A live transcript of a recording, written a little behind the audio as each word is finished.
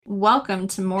Welcome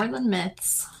to More Than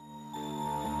Myths.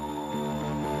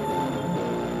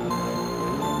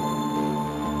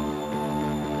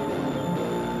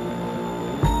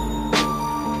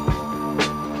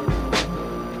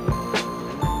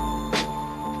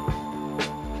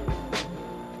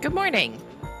 Good morning.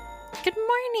 Good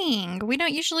morning. We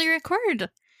don't usually record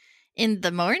in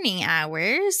the morning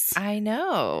hours. I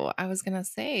know. I was gonna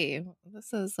say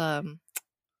this is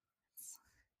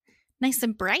Nice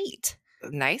and bright.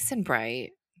 nice and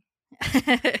bright,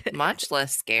 much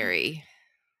less scary.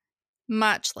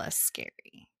 Much less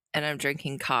scary. And I'm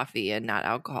drinking coffee and not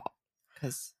alcohol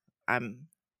because I'm.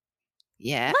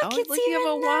 Yeah. Look, it's you have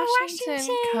a even Washington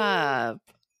Washington. cup.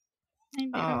 I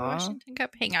do have a Washington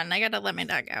cup. Hang on, I gotta let my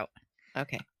dog out.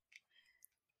 Okay.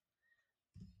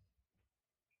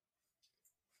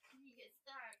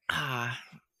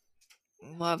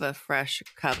 Love a fresh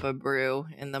cup of brew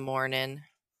in the morning.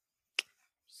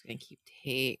 Just gonna keep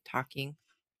talking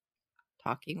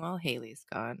while Haley's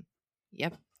gone.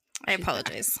 Yep. I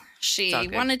apologize. She all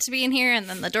good. wanted to be in here, and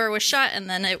then the door was shut, and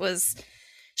then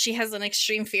she has an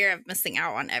extreme fear of missing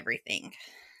out on everything.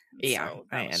 Yeah, so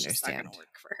I that was just not understand. gonna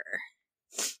work for her.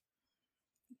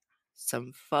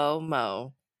 Some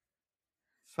FOMO.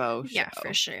 Faux Yeah, show.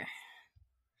 for sure.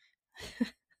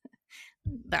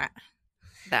 That.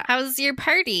 That. How was your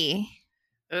party?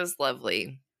 It was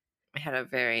lovely. I had a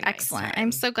very nice Excellent. time.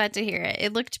 I'm so glad to hear it.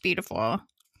 It looked beautiful.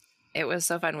 It was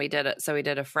so fun. We did it. So we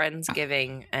did a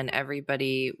Friendsgiving, and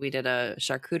we did a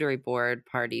charcuterie board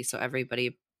party. So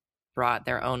everybody brought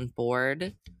their own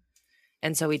board,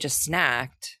 and so we just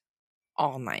snacked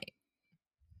all night.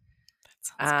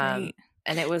 That sounds great.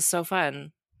 And it was so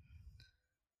fun.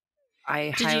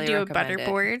 Did you do a butter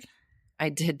board? I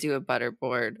did do a butter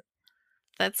board.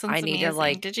 That sounds amazing.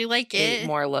 Need to Did you like it? 8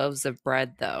 more loaves of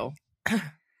bread though.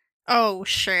 Oh,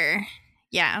 sure.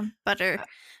 Yeah, butter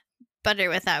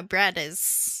without bread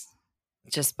is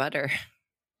just butter.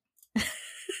 I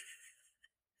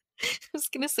was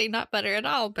going to say not butter at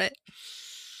all, but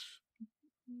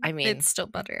I mean, it's still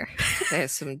butter.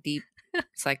 There's some deep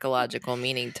psychological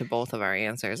meaning to both of our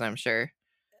answers, I'm sure.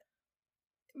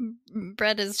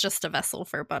 Bread is just a vessel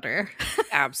for butter.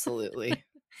 Absolutely.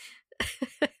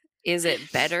 Is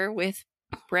it better with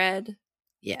bread?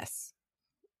 Yes.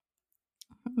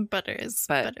 Butter is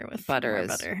better with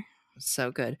butter.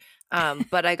 So good.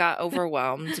 But I got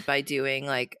overwhelmed by doing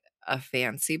like a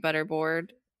fancy butter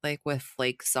board, like with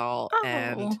flake salt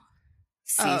and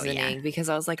seasoning, because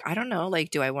I was like, I don't know,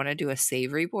 like, do I want to do a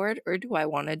savory board or do I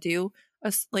want to do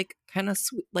a like kind of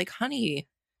sweet, like honey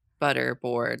butter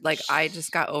board? Like, I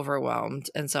just got overwhelmed,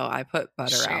 and so I put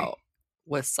butter out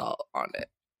with salt on it.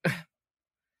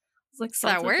 It's like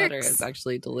salted butter is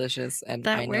actually delicious, and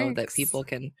I know that people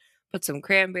can put some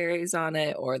cranberries on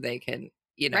it, or they can,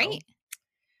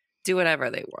 do whatever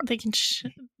they want. They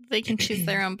can choose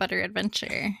their own butter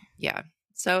adventure. Yeah.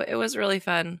 So it was really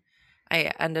fun.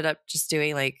 I ended up just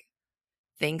doing like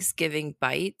Thanksgiving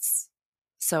bites.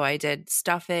 So I did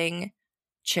stuffing,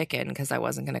 chicken, because I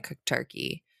wasn't going to cook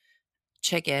turkey,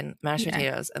 chicken, mashed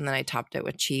potatoes, and then I topped it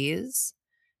with cheese.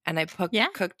 And I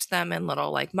cooked them in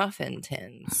little like muffin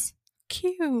tins.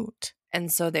 Cute. And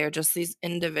so they're just these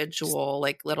individual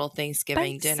like little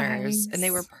Thanksgiving dinners, and they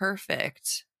were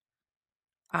perfect.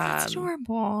 That's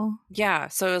adorable. Yeah.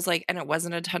 So it was like, and it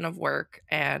wasn't a ton of work,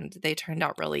 and they turned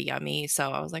out really yummy. So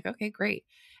I was like, okay, great.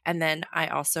 And then I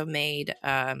also made,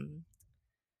 I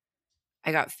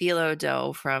got phyllo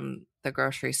dough from the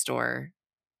grocery store,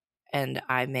 and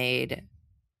I made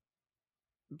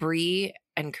brie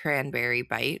and cranberry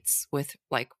bites with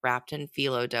like wrapped in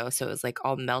phyllo dough. So it was like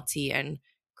all melty and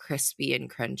crispy and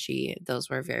crunchy. Those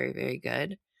were very, very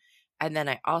good. And then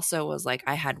I also was like,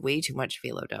 I had way too much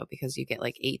phyllo dough because you get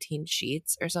like 18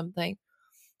 sheets or something.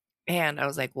 And I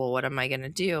was like, well, what am I going to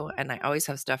do? And I always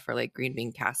have stuff for like green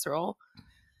bean casserole.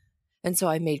 And so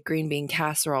I made green bean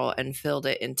casserole and filled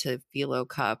it into phyllo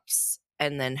cups,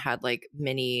 and then had like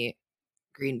mini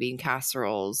green bean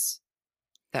casseroles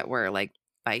that were like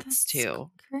bites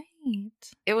too.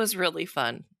 Great. It was really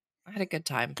fun. I had a good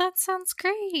time. That sounds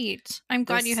great. I'm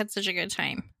glad you had such a good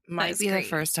time. Might be the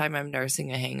first time I'm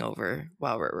nursing a hangover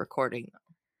while we're recording.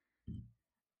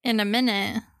 In a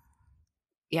minute.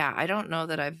 Yeah, I don't know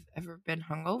that I've ever been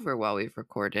hungover while we've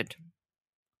recorded.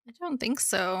 I don't think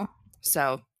so.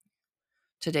 So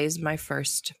today's my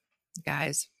first,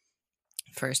 guys.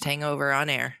 First hangover on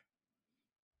air.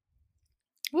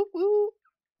 Woo woo.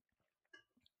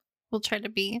 I'll try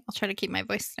to keep my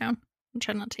voice down. I'll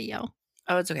try not to yell.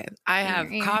 Oh, it's okay. I have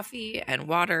coffee and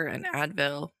water and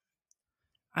Advil.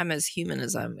 I'm as human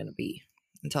as I'm going to be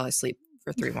until I sleep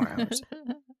for 3 more hours.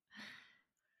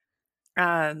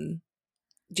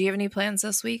 Do you have any plans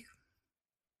this week?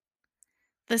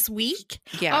 This week?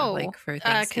 Yeah, like for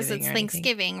Thanksgiving. Because it's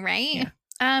Thanksgiving, right?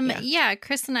 Yeah. Yeah.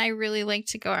 Chris and I really like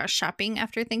to go out shopping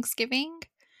after Thanksgiving.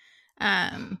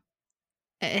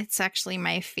 It's actually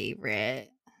my favorite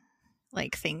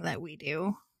like thing that we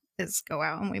do is go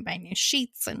out and we buy new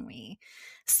sheets and we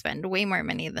spend way more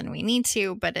money than we need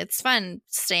to, but it's fun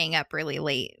staying up really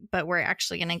late. But we're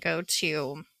actually going to go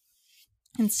to,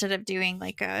 instead of doing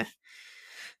like a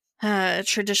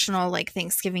traditional like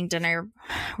Thanksgiving dinner,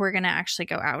 we're going to actually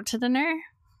go out to dinner.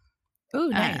 Oh,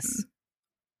 nice.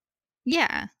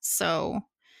 Yeah. So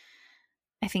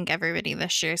I think everybody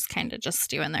this year is kind of just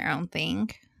doing their own thing.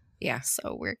 Yeah.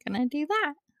 So we're going to do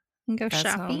that and go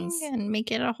shopping and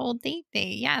make it a whole date day.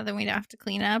 Yeah. Then we don't have to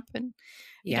clean up and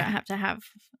you don't have to have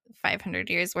 500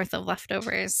 years worth of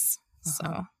leftovers. So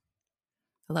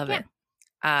I love it.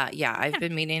 I've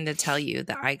been meaning to tell you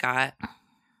that I got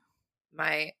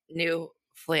my new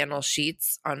flannel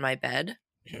sheets on my bed.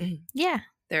 Yeah.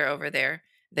 They're over there.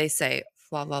 They say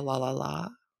 "fla la la la la."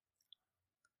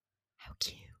 How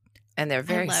cute! And they're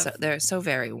they're so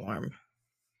very warm.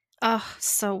 Oh,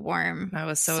 so warm! I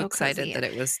was so excited cozy that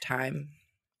it was time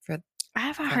for. I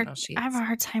have a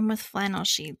hard time with flannel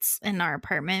sheets in our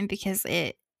apartment because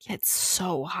it gets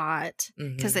so hot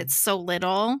because it's so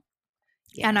little,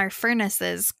 and our furnace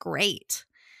is great.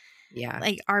 Yeah,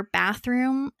 like our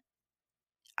bathroom.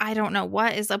 I don't know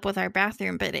what is up with our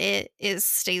bathroom, but it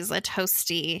stays a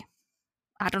toasty,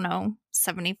 I don't know,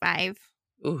 75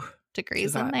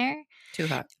 degrees in there. Too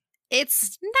hot.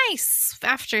 It's nice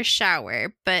after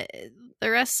shower, but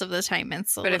the rest of the time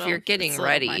it's a little. But if you're getting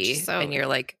ready and you're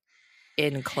like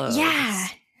in clothes,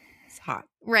 it's hot.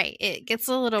 Right. It gets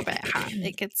a little bit hot.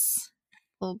 It gets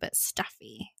a little bit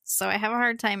stuffy. So I have a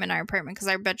hard time in our apartment because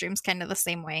our bedroom's kind of the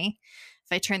same way.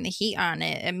 If I turn the heat on,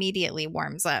 it immediately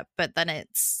warms up, but then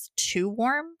it's too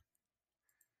warm.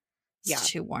 It's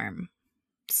too warm.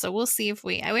 So we'll see if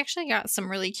I actually got some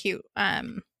really cute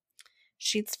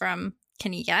sheets from,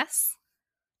 can you guess?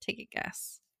 Take a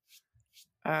guess.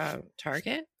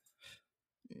 Target?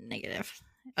 Negative.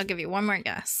 I'll give you one more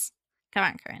guess. Come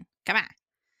on, Corinne. Come on.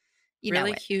 You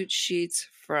really know it. Cute sheets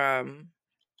from.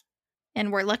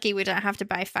 And we're lucky we don't have to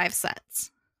buy 5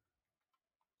 sets.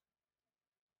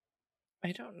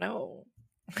 I don't know.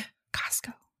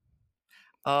 Costco.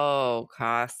 Oh,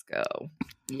 Costco.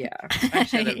 Yeah. I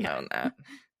should have known that.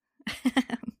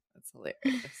 That's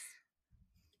hilarious.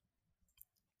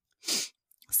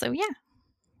 So yeah.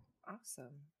 Awesome.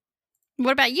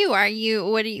 What about you?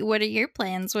 What are your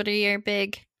plans? What are your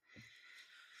big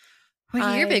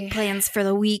plans for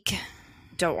the week?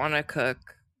 Don't want to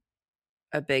cook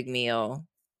a big meal.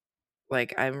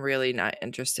 Like, I'm really not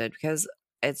interested because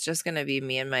it's just going to be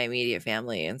me and my immediate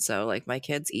family. And so, like, my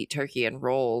kids eat turkey and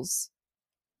rolls.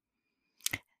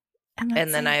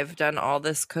 And then I've done all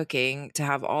this cooking to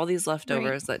have all these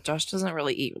leftovers that Josh doesn't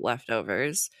really eat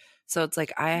leftovers. So it's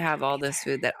like I have all this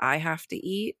food that I have to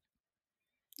eat.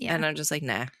 Yeah. And I'm just like,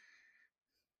 nah.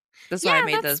 That's why I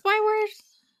made this. That's why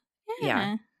we're.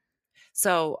 Yeah.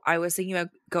 So I was thinking about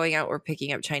going out or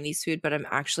picking up Chinese food, but I'm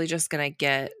actually just going to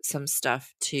get some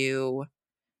stuff to.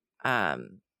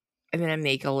 I'm going to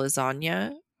make a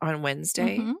lasagna on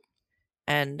Wednesday.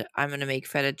 And I'm going to make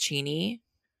fettuccine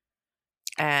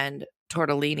and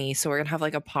tortellini. So we're going to have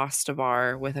like a pasta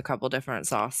bar with a couple different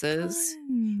sauces.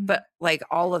 But like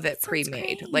all of it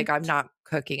pre-made. Great. Like I'm not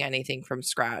cooking anything from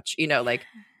scratch, like,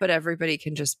 but everybody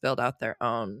can just build out their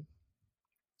own.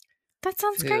 That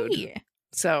sounds great.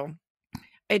 So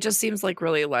it just seems like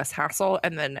really less hassle.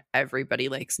 And then everybody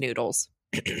likes noodles.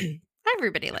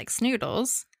 Everybody likes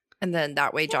noodles. And then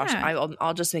that way, Josh,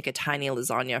 I'll just make a tiny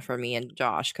lasagna for me and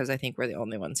Josh because I think we're the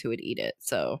only ones who would eat it.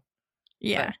 So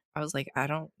yeah, but I was like, I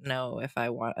don't know if I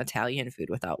want Italian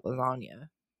food without lasagna.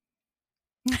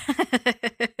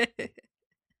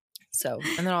 So,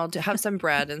 and then I'll have some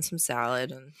bread and some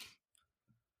salad, and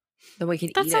then we can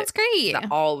eat it. That sounds great.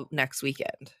 All next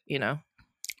weekend,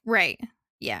 Right.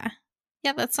 Yeah.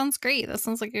 Yeah, that sounds great. That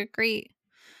sounds like a great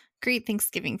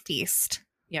Thanksgiving feast.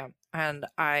 Yeah. And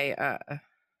I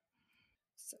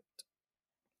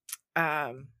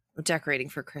decorating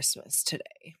for Christmas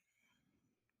today.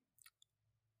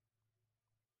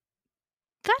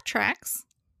 That tracks.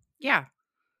 Yeah.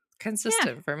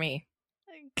 Consistent for me.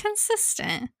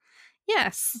 Consistent.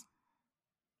 Yes.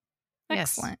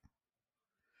 Excellent.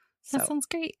 Yes. That sounds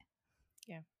great.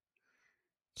 Yeah.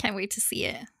 Can't wait to see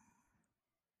it.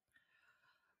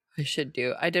 I should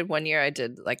do. I did one year. I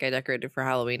decorated for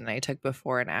Halloween and I took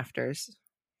before and afters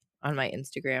on my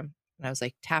Instagram. And I was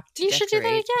like, tap to You decorate. Should do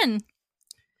that again.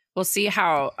 We'll see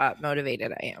how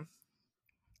motivated I am.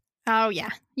 Oh, yeah.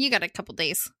 You got a couple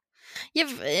days. You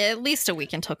have at least a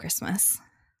week until Christmas.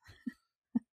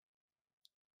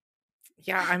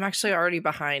 Yeah, I'm actually already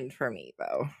behind for me,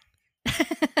 though.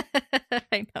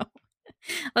 I know.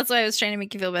 That's why I was trying to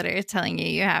make you feel better, telling you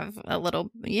you have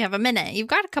a minute. You've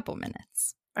got a couple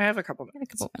minutes. I have a couple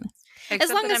minutes. Except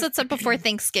as long as it's up before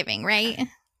Thanksgiving, right?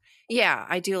 Yeah,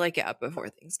 I do like it up before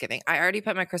Thanksgiving. I already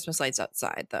put my Christmas lights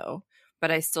outside, though,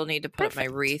 but I still need to put my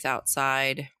wreath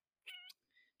outside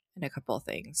and a couple of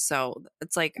things. So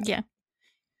it's like, yeah,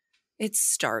 it's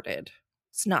started.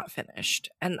 It's not finished.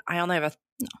 And I only have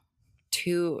a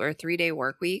 2 or 3 day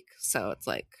work week. So it's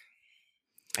like,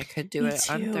 I could do it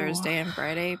on Thursday and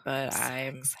Friday, but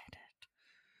I'm excited.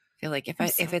 I feel like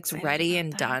if it's ready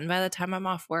and done by the time I'm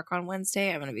off work on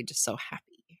Wednesday, I'm going to be just so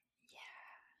happy. Yeah.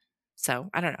 So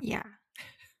I don't know. Yeah.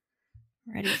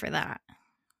 Ready for that.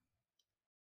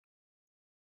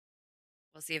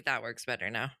 We'll see if that works better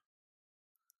now.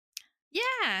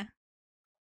 Yeah.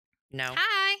 No.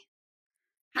 Hi.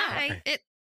 Hi.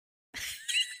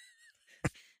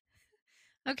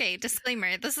 Okay,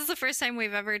 disclaimer. This is the first time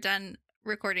we've ever done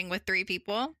recording with 3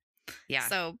 people. Yeah.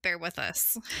 So bear with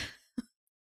us.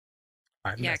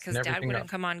 Yeah, because Dad wouldn't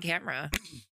come on camera.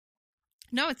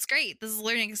 No, it's great. This is a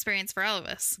learning experience for all of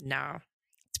us. No.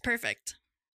 It's perfect.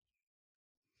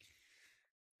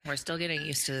 We're still getting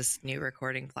used to this new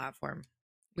recording platform.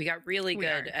 We got really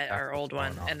good at our old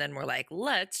one, and then we're like,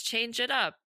 let's change it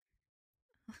up.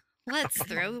 Let's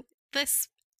throw this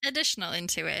additional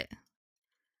into it.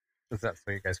 Is that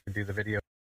so you guys could do the video?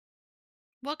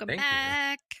 Welcome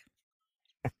back.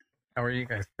 How are you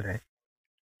guys today?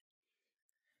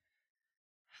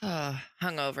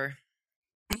 Hungover.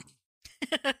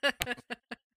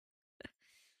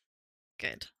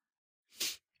 Good.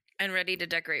 And ready to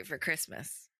decorate for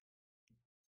Christmas.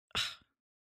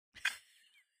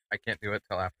 I can't do it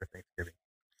till after Thanksgiving.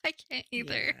 I can't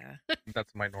either. Yeah.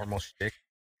 That's my normal shtick.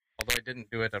 Although I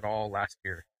didn't do it at all last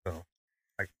year, so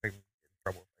I can get in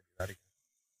trouble if I do that again.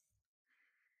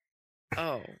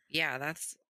 Oh, yeah,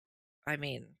 I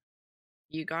mean,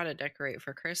 you gotta decorate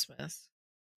for Christmas.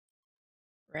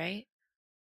 Right?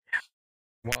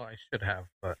 Yeah. Well, I should have,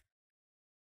 but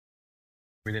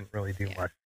we didn't really do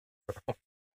much. So.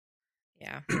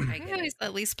 Yeah. I always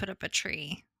at least put up a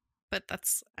tree. But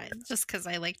that's just because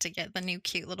I like to get the new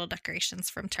cute little decorations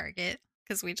from Target.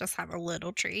 Because we just have a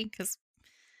little tree. Because,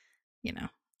 you know,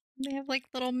 they have like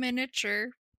little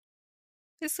miniature.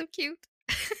 They're so cute.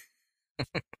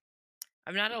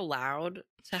 I'm not allowed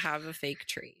to have a fake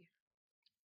tree.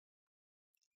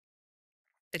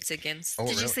 It's against.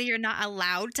 Did you say you're not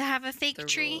allowed to have a fake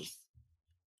tree? Rules.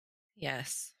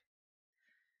 Yes.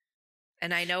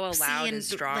 And I know allowed is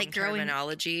strong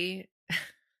terminology,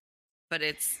 but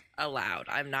it's allowed.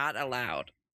 I'm not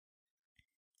allowed.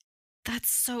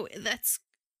 That's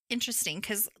interesting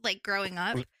because, like, growing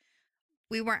up,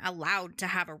 we weren't allowed to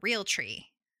have a real tree.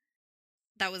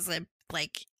 That was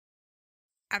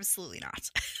absolutely not.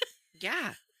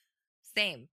 Yeah,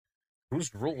 same.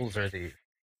 Whose rules are these?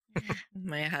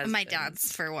 My husband. My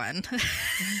dad's, for one.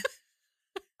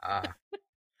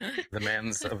 The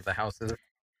man's of the houses.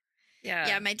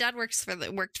 Yeah, my dad worked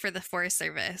for the Forest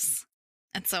Service,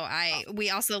 and so we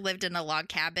also lived in a log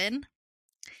cabin.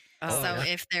 So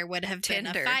if there would have been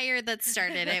a fire that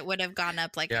started, it would have gone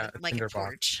up like a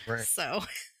torch. Right. So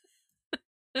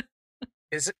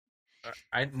is it?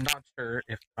 I'm not sure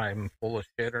if I'm full of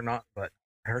shit or not, but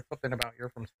I heard something about you're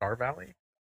from Star Valley.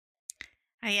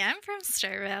 I am from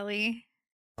Star Valley.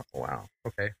 Oh, wow.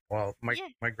 Okay. Well, my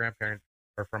grandparents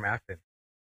are from Athens.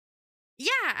 Yeah,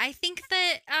 I think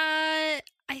that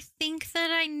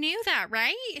I knew that,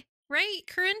 right? Right,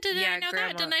 Corinne, did I know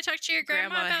that? Didn't I talk to your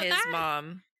grandma about his that?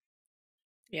 Mom.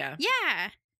 Yeah. Yeah.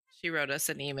 She wrote us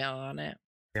an email on it.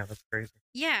 Yeah, that's crazy.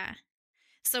 Yeah.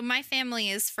 So my family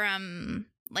is from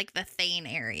like the Thane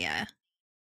area.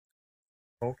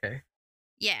 Okay.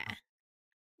 Yeah.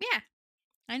 Yeah.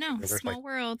 I know. Small like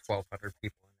world. 1,200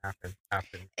 people in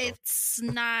Athens. So. It's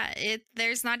not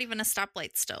there's not even a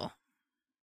stoplight still.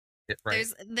 Right.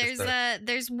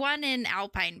 There's one in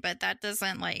Alpine, but that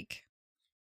doesn't count.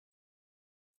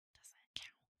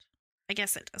 I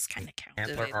guess it does kind of count.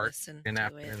 Antler Art in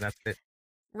Athens, and that's it.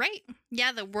 Right.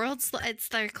 Yeah, it's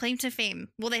their claim to fame.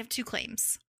 Well, they have 2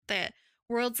 claims. The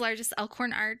world's largest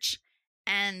Elkhorn Arch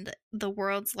and the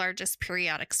world's largest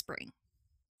periodic spring.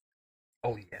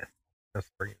 Oh, yeah. The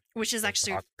spring. Which is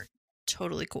actually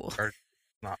totally cool. Or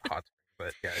not hot spring,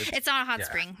 but yeah. It's not a hot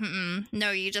spring. Mm-mm.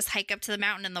 No, you just hike up to the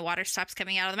mountain and the water stops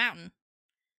coming out of the mountain.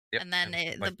 Yep. And then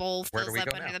the bowl fills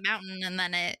up under the mountain and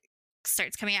then it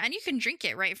starts coming out. And you can drink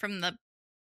it right from the...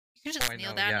 You can just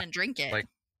kneel down and drink it.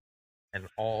 and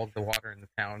all the water in the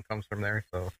town comes from there.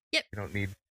 So Yep. you don't need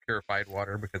purified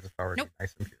water because it's already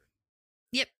nice and pure.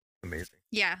 Yep. Amazing.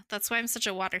 Yeah, that's why I'm such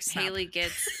a water snob. Haley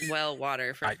gets well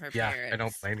water from her parents. I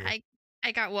don't blame you.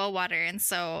 I got well water, and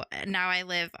so now I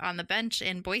live on the bench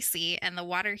in Boise, and the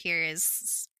water here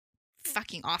is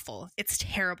fucking awful. It's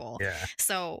terrible. Yeah.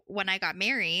 So when I got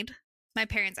married, my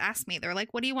parents asked me, they're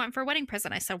like, "What do you want for a wedding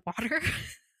present?" I said, "Water."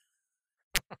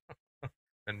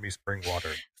 Send me spring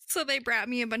water. So they brought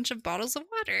me a bunch of bottles of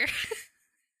water.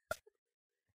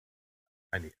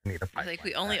 I need a pipeline. Like,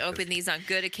 we only open these on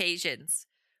good occasions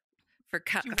for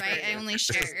Right, I only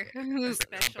share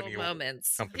special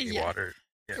moments. Company water.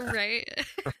 Yeah. Right.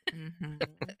 Mm-hmm.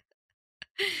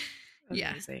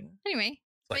 Yeah. Amazing. Anyway, It's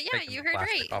like but yeah, taking you the heard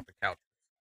plastic right. off the couch.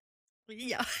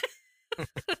 Yeah.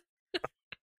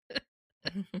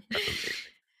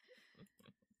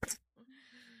 That's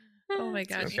amazing. Oh my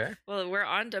gosh. Okay. Well, we're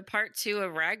on to part 2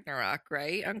 of Ragnarok,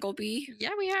 right, Uncle B? Yeah,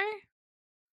 we are.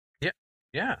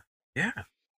 Yeah.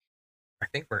 I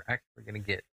think we're actually going to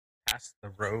get past the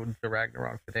road to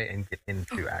Ragnarok today and get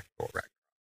into actual Ragnarok.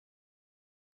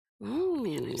 Ooh.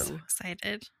 I'm so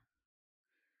excited.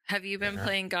 Have you been Yeah.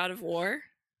 playing God of War?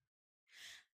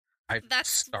 I've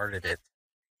started it.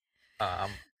 I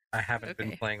haven't been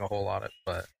Okay. playing a whole lot of it,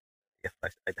 but yes, I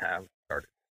have started.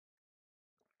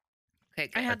 Okay,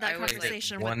 good. I had that was like-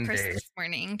 conversation one with Chris day. this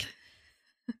morning.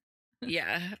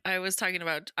 yeah, I was talking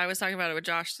about it with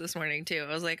Josh this morning too.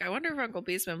 I was like, I wonder if Uncle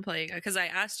B's been playing, because I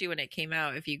asked you when it came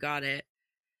out if you got it,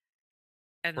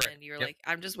 and Right. then you were Yep. like,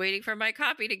 I'm just waiting for my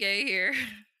copy to get here.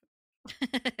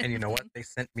 And you know what? They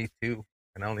sent me 2,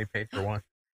 and I only paid for 1.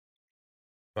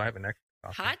 So I have an extra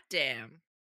copy. Hot damn!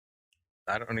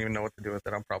 I don't even know what to do with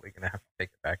it. I'm probably going to have to take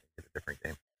it back and get a different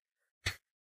game.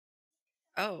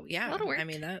 Oh yeah, That'll work. I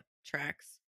mean that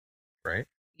tracks. Right?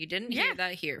 You didn't Yeah. hear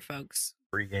that here, folks.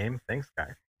 Free game. Thanks,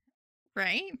 guys.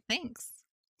 Right? Thanks.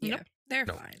 Yeah, Nope. they're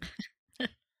Nope. fine.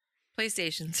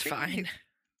 PlayStation's Free fine. game.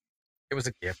 It was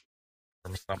a gift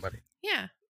from somebody. Yeah,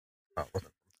 No, it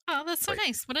wasn't. Oh, that's so Like-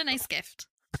 nice. What a nice gift.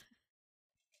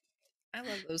 I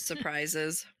love those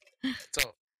surprises.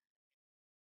 So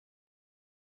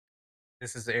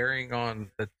this is airing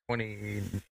on the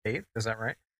 28th. Is that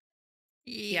right?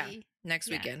 Yeah. Next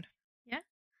Yeah. weekend. Yeah.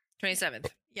 27th.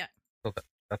 So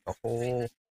that's the whole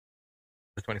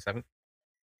the 27th.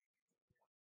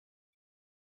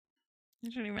 I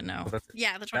don't even know. So that's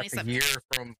Yeah, the that's a 27th. year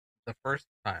from the first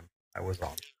time I was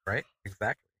on. Right?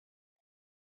 Exactly.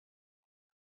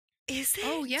 Is it?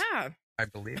 Oh yeah. I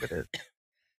believe it is.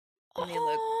 Let me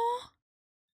look. Aw.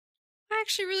 I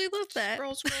actually really love that.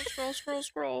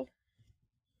 Scroll.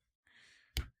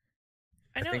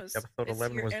 I know. think it's episode it's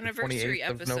 11 your was the anniversary 28th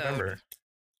of episode. November.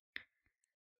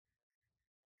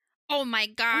 Oh my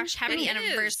gosh, happy it is.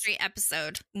 anniversary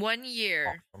episode. 1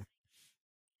 year. Awesome.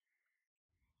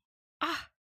 Ah,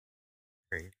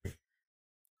 Crazy.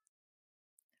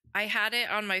 I had it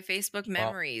on my Facebook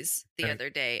memories the and- other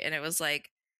day, and it was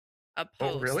like a Oh,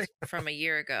 post really? from a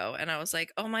year ago, and I was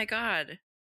like, "Oh my god!"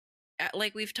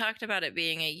 Like, we've talked about it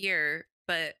being a year,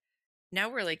 but now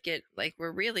we're like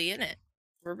we're really in it.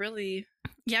 We're really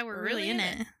yeah, we're really in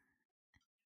it.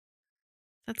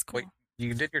 That's cool. Wait.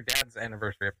 You did your dad's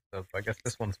anniversary episode, so I guess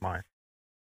this one's mine.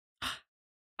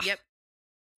 yep.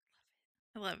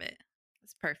 I love it.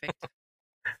 It's perfect.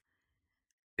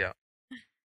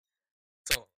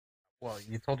 So, well,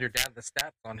 you told your dad the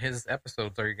stats on his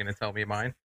episodes. Are you going to tell me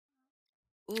mine?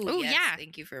 Ooh, yes, yeah.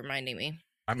 Thank you for reminding me.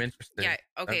 I'm interested. Yeah.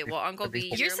 Okay. That'd be- Well, Uncle that'd be B,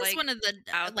 cool. you're Yours like is one of the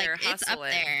out there it's up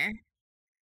hustling. there.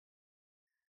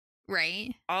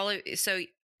 Right? all of so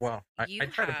Well, I You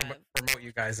try to have- promote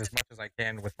you guys as much as I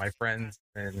can with my friends,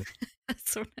 and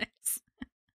That's so nice.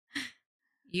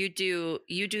 you do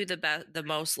the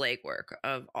most legwork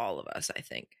of all of us, I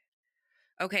think.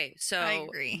 Okay, so I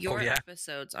agree. your Oh, yeah?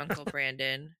 episodes, Uncle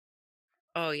Brandon.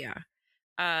 Oh yeah.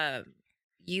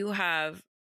 You have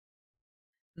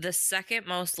the second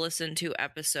most listened to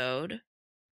episode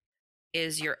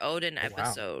is your Odin Oh, wow.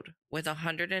 episode with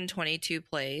 122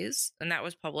 plays, and that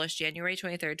was published January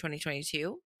 23rd,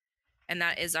 2022. And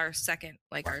that is our second,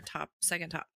 like Wow. our second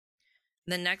top.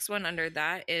 The next one under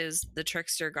that is The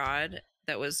Trickster God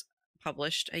that was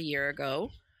published a year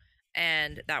ago,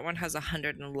 and that one has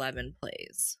 111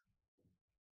 plays.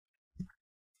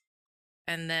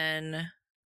 And then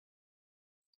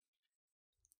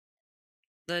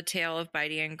The Tale of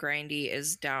Bitey and Grindy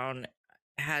is down,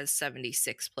 has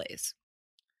 76 plays.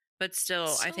 But still,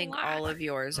 I Still a think lot. all of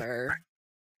yours are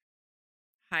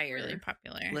higher Really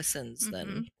popular. listens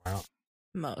than wow,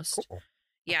 most. cool.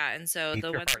 Yeah, and so Eat the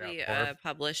your ones heart out, we Barb.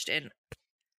 published in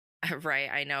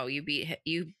right, I know you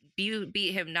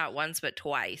beat him not once but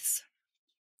twice.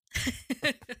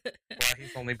 Well,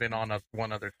 he's only been on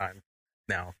one other time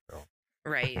now, so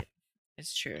Right.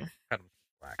 It's true. cut him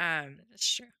some slack.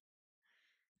 That's true.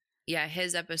 Yeah,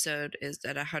 his episode is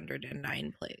at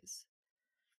 109 plays.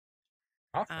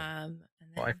 Awesome. And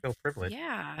Well, I then, feel privileged.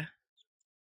 yeah,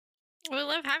 We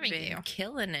love having been you.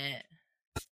 killing it.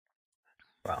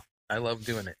 Wow, I love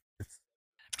doing it.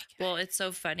 Well, it's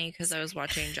so funny because I was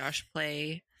watching Josh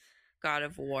play God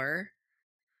of War,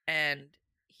 and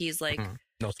he's like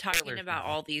No talking spoilers, about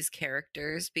man. all these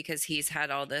characters because he's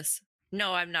had all this.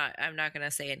 No, I'm not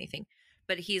gonna say anything.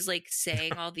 But he's like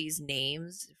saying all these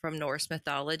names from Norse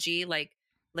mythology, like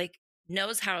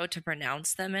knows how to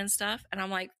pronounce them and stuff. And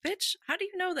I'm like, bitch, how do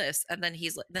you know this? And then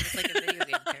he's like, then it's like a video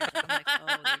game character. I'm like,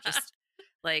 oh, they're just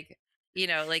like,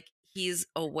 like he's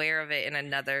aware of it in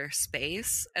another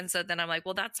space. And so then I'm like,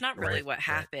 well, that's not really Right, what right.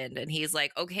 happened. And he's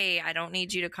like, okay, I don't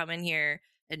need you to come in here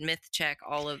and myth check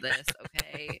all of this.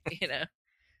 Okay.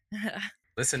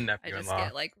 Listen, I just nephew-in-law.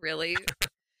 get like really,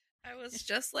 I was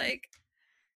just like,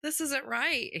 this isn't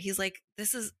right. He's like,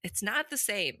 it's not the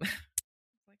same. I'm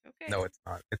like, okay. No, it's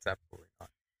not. It's absolutely not.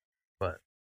 But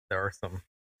there are some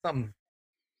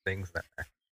things that.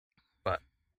 But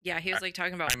Yeah, he was like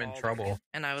talking about I'm in Baldur's, trouble.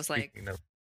 and I was like, speaking of,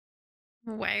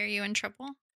 Why are you in trouble?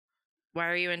 why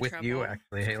are you in with trouble? you,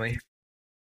 actually, Haley,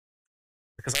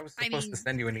 because I was I supposed to mean-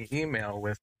 send you an email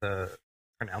with the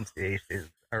pronunciations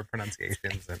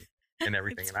and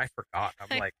everything, and I forgot.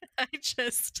 I'm like, I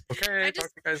just okay, I talk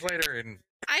just- to you guys later. And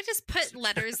put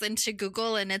letters into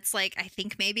Google and it's like, I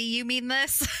think maybe you mean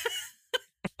this.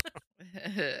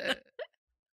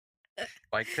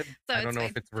 I could, So I don't it's know fine.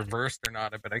 if it's reversed or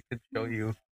not, but I could show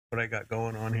you what I got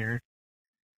going on here.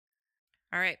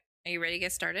 All right, are you ready to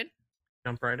get started?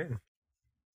 Jump right in.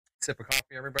 Sip of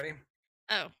coffee, everybody.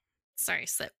 Oh, sorry,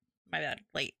 sip. My bad.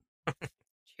 Late.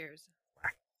 Cheers.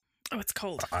 Oh, it's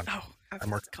cold. I'm- Oh,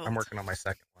 I'm it's cold. working on my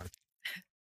second one.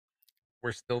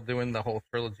 We're still doing the whole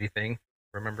trilogy thing.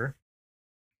 Remember?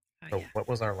 Oh, So yeah. what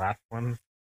was our last one?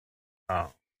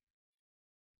 Oh,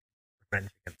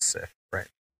 Revenge Against Sith, right?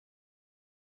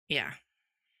 Yeah.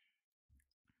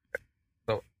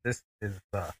 So this is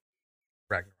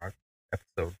Ragnarok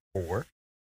episode 4,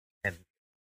 and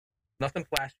nothing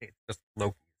flashy. It's just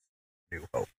Loki's New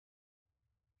Hope.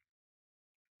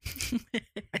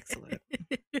 Excellent.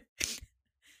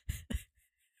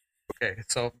 Okay,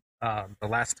 so the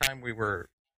last time we were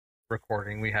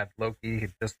recording, we had Loki. He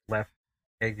just left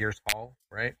Aegir's Hall,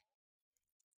 right?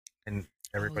 And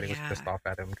everybody yeah. was pissed off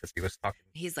at him because he was talking.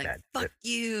 He's like, bad fuck shit.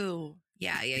 you.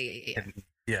 Yeah. And,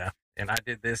 yeah, and I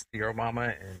did this to your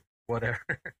mama and whatever.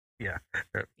 Yeah.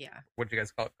 Yeah. What do you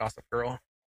guys call it? Gossip Girl?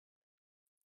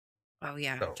 Oh,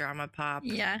 yeah. So- Drama pop.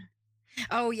 Yeah.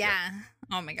 Oh, yeah.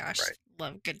 Oh, my gosh. Right.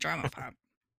 Love good drama pop.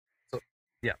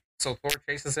 Yeah. So Thor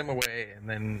chases him away, and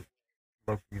then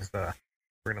Loki's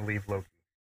we're gonna leave Loki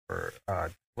for a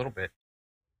little bit,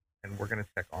 and we're gonna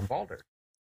check on Balder.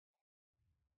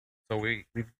 So we've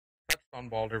touched on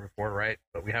Balder before, right?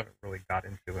 But we haven't really got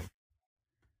into him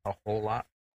a whole lot.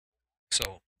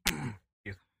 So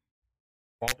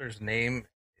Balder's name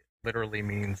literally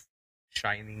means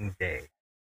shining day.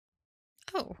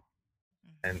 Oh.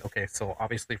 And okay, so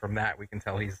obviously from that we can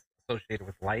tell he's associated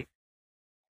with light.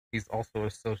 He's also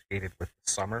associated with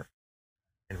summer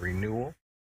and renewal,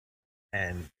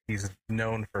 and he's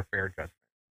known for fair judgment.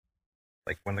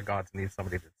 Like when the gods need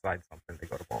somebody to decide something, they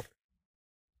go to Balder.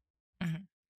 Mhm.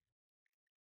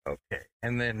 Okay,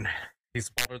 and then he's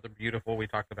Balder the Beautiful. We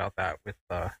talked about that with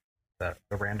the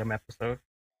random episode,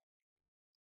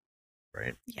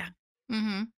 right? Yeah.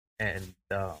 Mm-hmm. And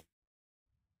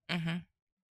Mm-hmm.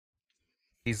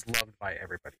 he's loved by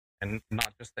everybody, and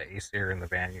not just the Aesir and the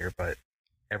Vanir, but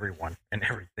everyone and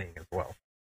everything as well.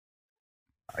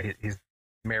 He's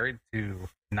married to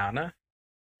Nana,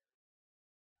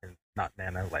 and not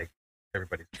Nana like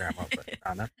everybody's grandma, but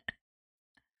Nana.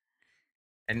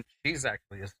 And she's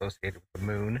actually associated with the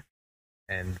moon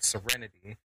and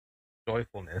serenity,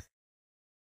 joyfulness.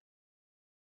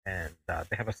 And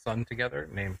they have a son together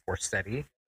named Forseti.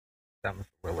 Sounds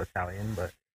a little Italian,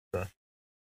 but it's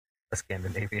a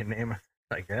Scandinavian name,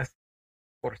 I guess.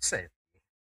 Forseti.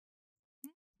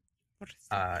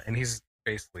 And he's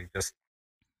basically just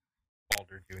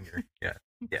Balder Jr. Yeah,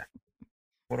 yeah.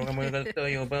 What am I going to tell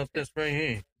you about this right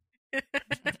here?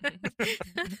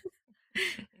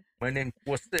 My name's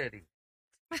Forseti.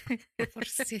 For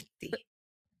city.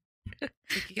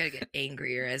 Like you gotta get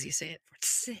angrier as you say it. For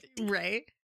city. Right.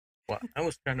 Well, I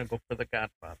was trying to go for the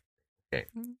Godfather.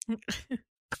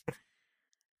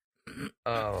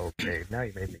 Oh, okay. Now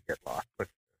you made me get lost. Look.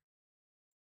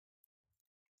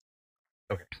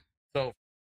 Okay. So,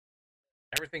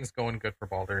 everything's going good for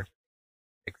Balder,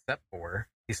 except for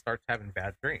he starts having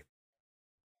bad dreams.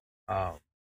 And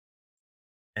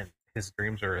his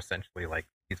dreams are essentially like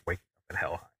he's waking up in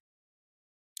Helheim.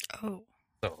 Oh.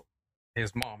 So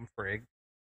his mom, Frigg,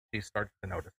 she starts to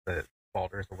notice that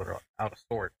Balder is a little out of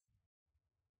sorts.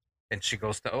 And she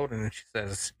goes to Odin and she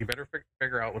says, "You better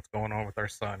figure out what's going on with our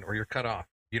son, or you're cut off.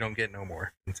 You don't get no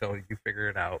more until you figure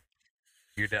it out.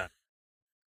 You're done."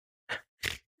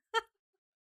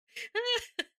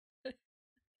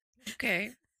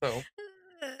 Okay. So,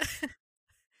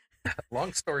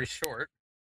 long story short,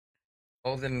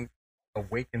 Odin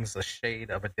awakens the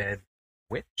shade of a dead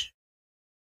witch,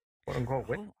 quote unquote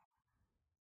witch,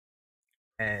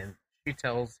 and she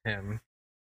tells him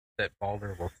that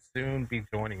Balder will soon be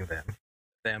joining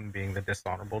them being the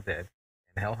dishonorable dead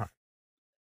in Helheim.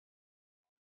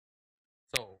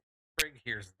 So Frigg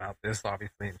hears about this,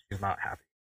 obviously, and she's not happy.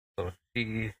 So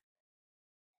she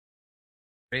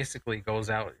basically goes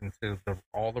out into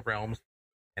all the realms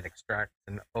and extracts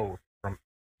an oath from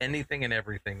anything and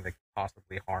everything that could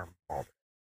possibly harm Balder.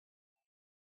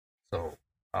 So,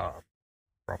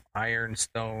 from iron,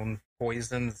 stone,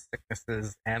 poisons,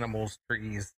 sicknesses, animals,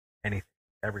 trees, anything,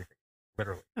 everything,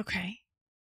 literally. Okay.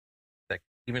 Like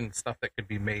even stuff that could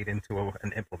be made into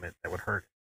an implement that would hurt.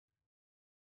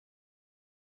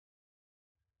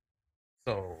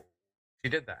 So she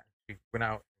did that. She went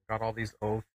out, got all these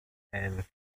oaths, and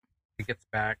she gets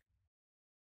back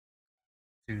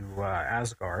to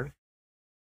Asgard,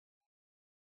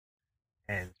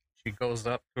 and she goes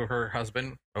up to her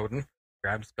husband Odin,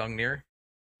 grabs Gungnir,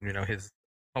 his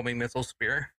homing missile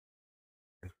spear,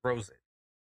 and throws it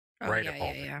right at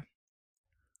Balder.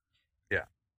 Yeah.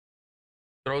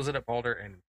 Throws it at Balder,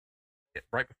 and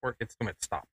right before it gets to him, it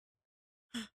stops.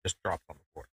 Just drops on the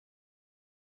floor.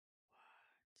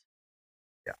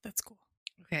 Yeah. That's cool.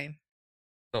 Okay.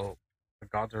 So the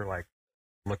gods are like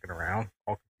looking around,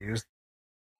 all confused.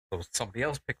 So somebody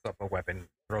else picks up a weapon,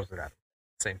 throws it at him.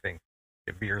 Same thing.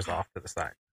 It veers off to the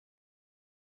side.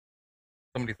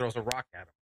 Somebody throws a rock at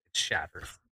him. It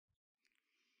shatters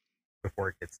before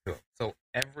it gets to him. So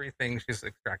everything she's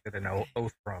extracted an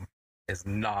oath from is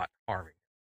not harming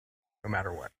him, no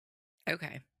matter what.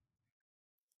 Okay.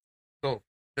 So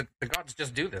the gods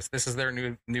just do this. This is their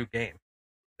new game.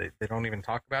 They don't even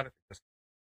talk about it. They just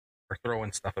are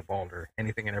throwing stuff at Balder,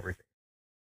 anything and everything.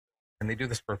 And they do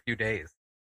this for a few days.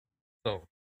 So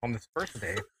on this first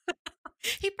day,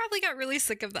 he probably got really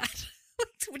sick of that.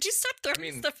 Would you stop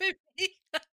throwing stuff at me?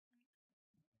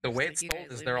 The way it's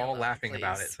told is they're all laughing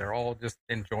about it. They're all just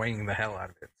enjoying the hell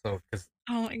out of it. So, because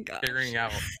oh my god, figuring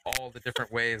out all the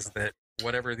different ways that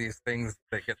whatever these things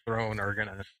that get thrown are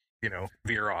gonna,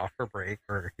 veer off or break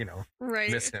or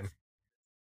miss him.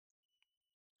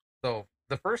 So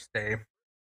the first day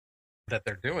that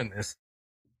they're doing this,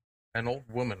 an old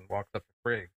woman walks up to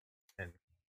Frigg and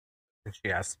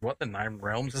she asks what the 9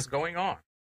 realms is going on.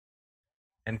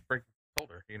 And Frigg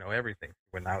told her, everything. She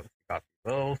went out and she got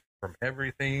the oath from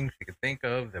everything she could think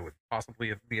of that would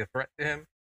possibly be a threat to him.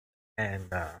 And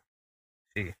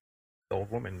the old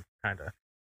woman kind of,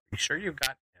 "You sure you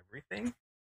got everything?"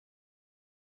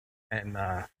 And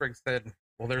Frigg said,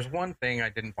 "Well, there's one thing I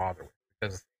didn't bother with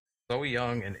because so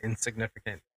young and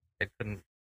insignificant, it couldn't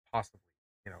possibly,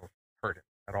 hurt it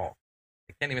at all.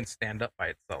 It can't even stand up by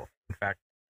itself. In fact,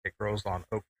 it grows on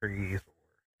oak trees or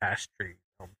ash trees,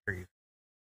 elm trees,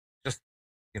 just,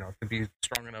 to be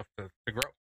strong enough to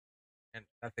grow. And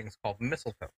that thing's called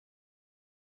mistletoe."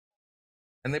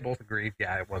 And they both agreed,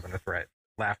 yeah, it wasn't a threat,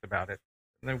 laughed about it,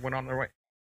 and they went on their way.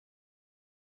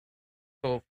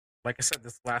 So, like I said,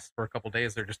 this lasts for a couple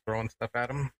days. They're just throwing stuff at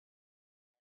him.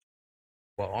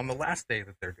 Well, on the last day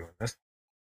that they're doing this,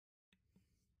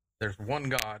 there's one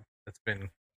god that's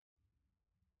been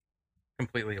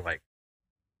completely,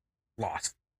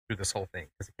 lost through this whole thing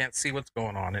because he can't see what's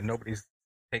going on, and nobody's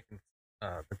taking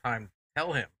the time to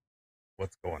tell him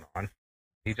what's going on.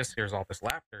 He just hears all this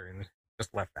laughter and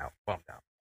just left out, bummed out.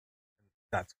 And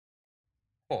that's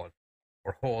Hod,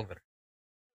 or Holder.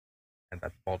 And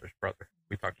that's Balder's brother.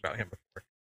 We talked about him before.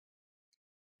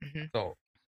 Mm-hmm. So,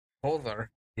 Holder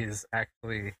is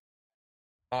actually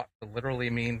thought to literally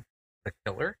mean the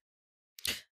killer.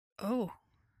 Oh.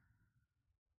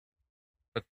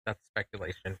 But that's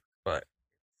speculation, but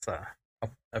it's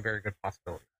a very good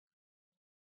possibility.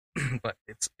 But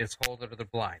it's Holder the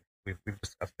Blind. We've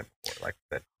discussed him before, like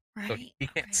I said. Right. So he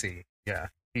can't see. Yeah.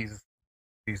 He's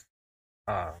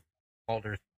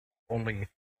Balder's only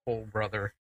full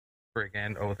brother, Frigg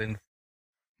and Odin's.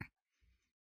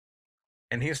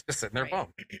 And he's just sitting there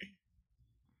bummed.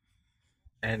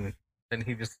 And then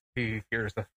he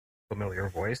hears a familiar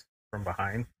voice from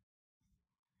behind.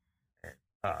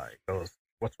 It goes,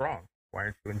 "What's wrong? Why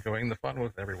aren't you enjoying the fun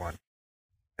with everyone?"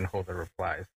 And Holder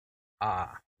replies,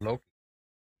 "Ah, Loki,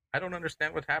 I don't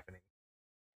understand what's happening.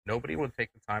 Nobody would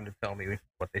take the time to tell me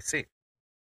what they see."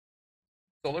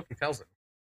 So Loki tells him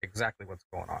exactly what's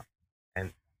going on.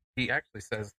 And he actually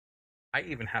says, "I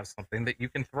even have something that you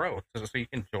can throw so you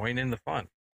can join in the fun.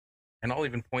 And I'll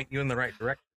even point you in the right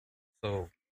direction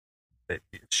so that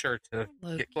it's sure to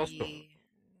get close to him."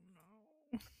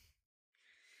 No.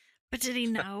 But did he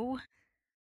know?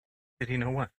 Did he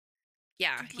know what?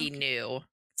 Yeah, he knew.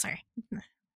 Sorry.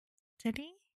 Did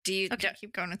he? Do you Okay,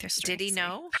 keep going with your story. Did he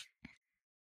know?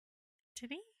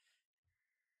 Did he?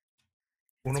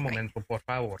 Uno momento, por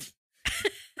favor.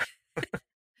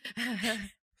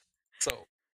 So,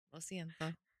 Lo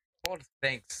siento. Thor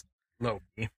thanks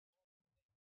Loki.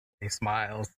 He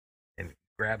smiles and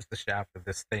grabs the shaft of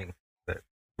this thing that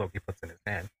Loki puts in his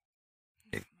hand.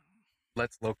 He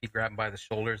lets Loki grab him by the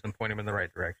shoulders and point him in the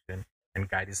right direction and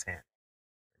guide his hand.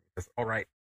 He says, "All right,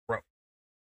 throw."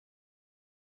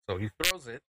 So he throws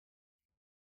it,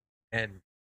 and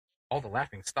all the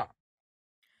laughing stops,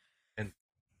 and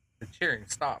the cheering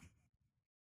stops.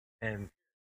 And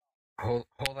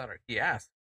Holder, he asks,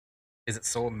 "Is it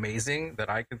so amazing that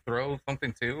I could throw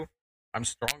something too? I'm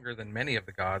stronger than many of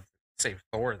the gods, save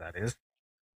Thor, that is."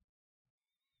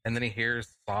 And then he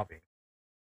hears sobbing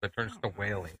that turns to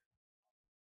wailing,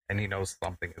 and he knows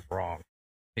something is wrong.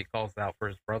 He calls out for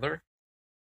his brother.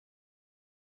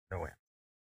 No answer.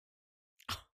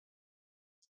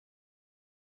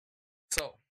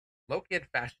 So, Loki had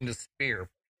fashioned a spear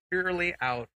purely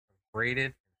out of braided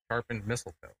and sharpened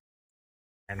mistletoe,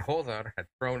 and Holdar had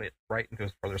thrown it right into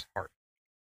his brother's heart.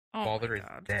 Balder is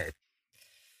dead.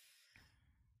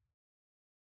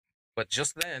 But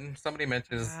just then, somebody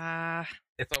mentions,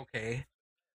 "It's okay.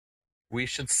 We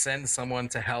should send someone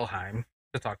to Helheim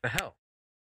to talk to Hel.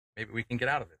 Maybe we can get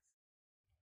out of this."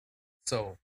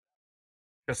 So,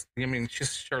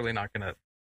 she's surely not going to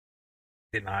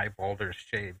deny Balder's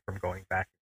shade from going back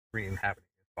and re-inhabiting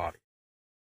his body.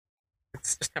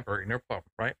 It's just temporary, no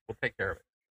problem, right? We'll take care of it.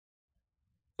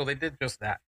 So they did just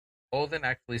that. Odin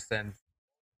actually sends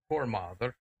her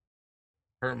mother.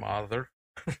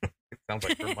 It sounds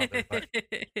like her mother, but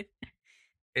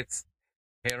it's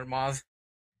Hermaz.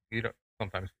 You don't.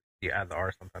 Sometimes you add the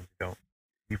R, sometimes you don't.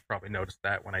 You've probably noticed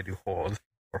that when I do Hold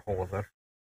or Holder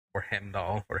or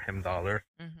Hemdall or Hemdaller.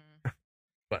 Mm-hmm.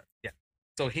 But yeah,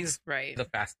 so he's the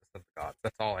fastest of the gods.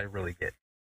 That's all I really get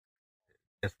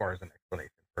as far as an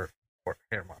explanation for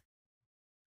Hermaz.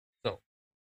 So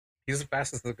he's the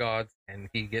fastest of the gods, and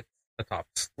he gets atop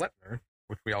Sleipnir,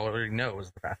 which we already know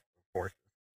is the fastest of horses.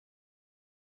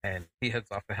 And he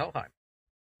heads off to Helheim.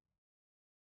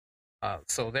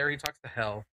 So there he talks to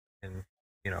Hel, and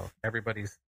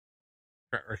everybody's,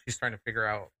 or she's trying to figure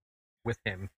out with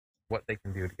him what they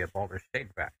can do to get Baldur's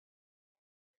shade back.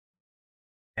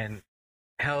 And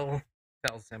Hel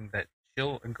tells him that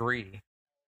she'll agree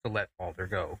to let Baldur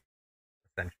go,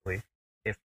 essentially,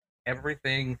 if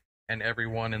everything and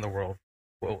everyone in the world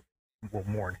will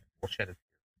mourn him, will shed a tear.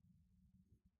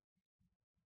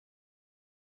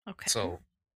 Okay. So,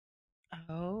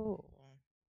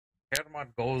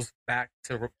 Hermod goes back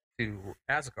to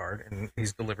Asgard, and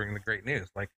he's delivering the great news.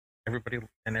 Like, everybody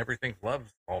and everything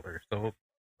loves Baldur, so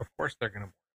of course they're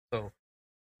gonna. So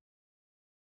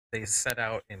they set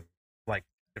out in like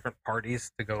different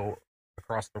parties to go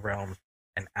across the realm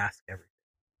and ask everything.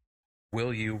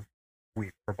 Will you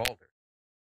weep for Baldur?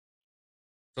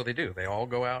 So they do. They all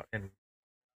go out, and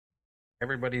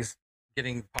everybody's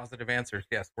getting positive answers.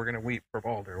 Yes, we're gonna weep for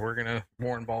Baldur. We're gonna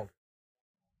mourn Baldur.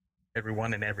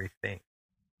 Everyone and everything.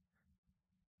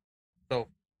 So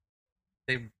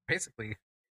they basically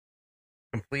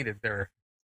completed their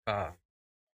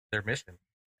mission,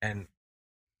 and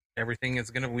everything is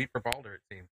going to weep for Baldur, it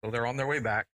seems. So they're on their way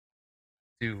back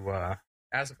to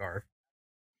Asgard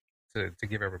to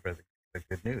give everybody the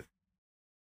good news.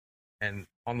 And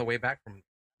on the way back from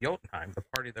Jotunheim, the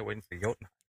party that went to Jotunheim,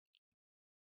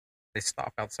 they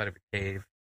stop outside of a cave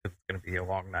because it's going to be a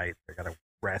long night. They got to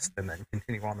rest and then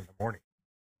continue on in the morning.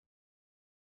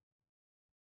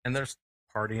 And there's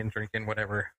partying, drinking,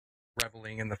 whatever,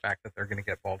 reveling in the fact that they're going to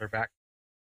get Baldur back.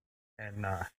 And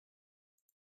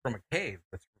from a cave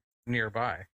that's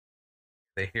nearby,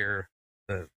 they hear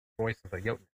the voice of a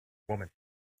Jotun woman,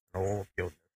 an old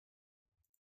Jotun.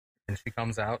 And she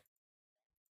comes out,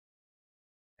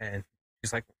 and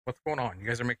she's like, "What's going on? You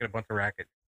guys are making a bunch of racket.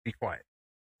 Be quiet."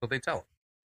 So they tell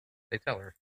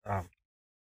her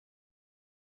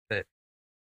that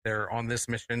they're on this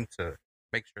mission to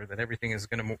make sure that everything is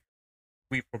going to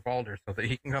weep for Baldur so that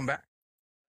he can come back.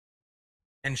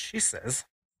 And she says,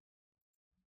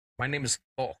 My name is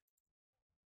Thor,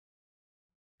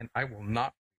 and I will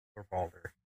not for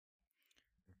Balder.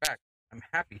 In fact, I'm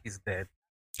happy he's dead.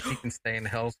 He can stay in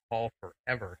Hell's Hall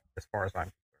forever, as far as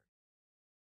I'm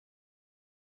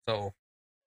concerned. So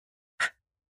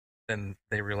then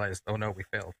they realized, oh no, we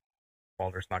failed.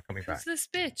 Balder's not coming back. Who's this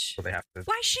bitch? So they have to.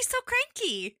 Why is she so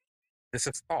cranky? This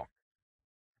is talk.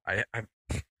 I'm.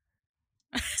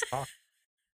 It's talk.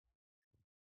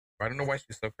 I don't know why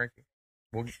she's so cranky.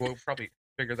 We'll probably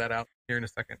figure that out here in a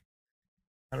second.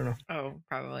 I don't know. Oh,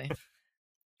 probably.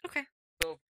 Okay.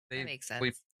 So they That makes sense.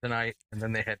 sleep tonight, and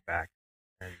then they head back.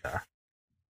 And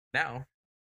now,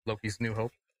 Loki's new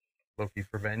hope, Loki's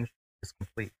revenge, is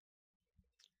complete.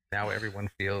 Now everyone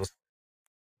feels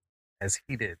as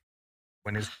he did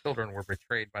when his children were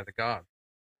betrayed by the gods.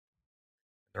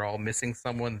 They're all missing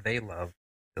someone they love,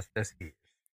 just as he is.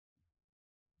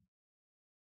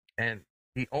 And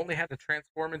he only had to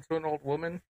transform into an old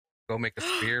woman, go make a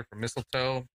spear from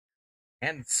mistletoe,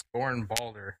 and scorn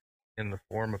Balder in the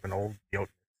form of an old Jotun.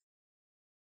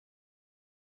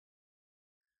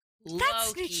 That's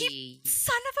Loki.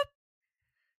 son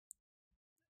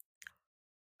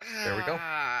of There we go.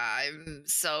 I'm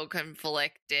so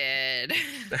conflicted.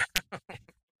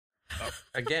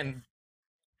 Again,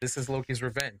 this is Loki's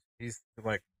revenge. He's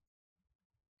like,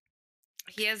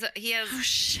 he has a. Oh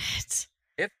shit!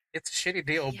 it's a shitty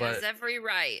deal, he but has every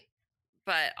right,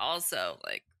 but also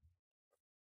like,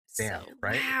 damn, so,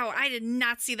 right? Wow, I did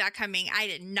not see that coming.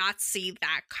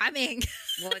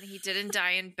 Well, and he didn't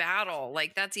die in battle.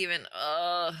 Like that's even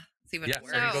it's even Yeah,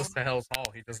 worse. so he goes to Hell's Hall.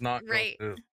 He does not Right.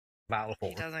 go to Valhalla.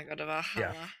 He doesn't go to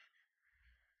Valhalla.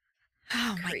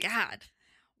 Oh my Crazy. god!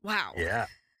 Wow. Yeah.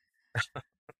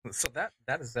 So that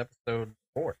is episode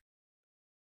 4.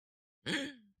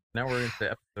 Now we're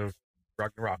into episode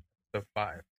Ragnarok, episode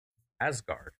 5.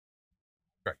 Asgard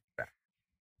Strikes Back.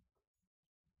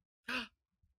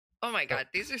 Oh my god,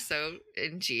 these are so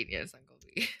ingenious, Uncle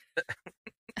B.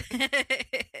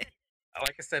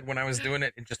 Like I said, when I was doing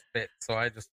it, it just fit, so I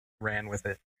just ran with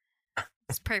it.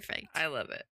 It's perfect. I love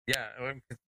it. Yeah,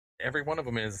 every one of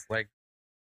them is like,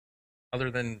 other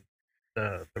than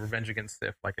the Revenge Against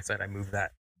Sith, like I said, I moved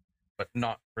that, but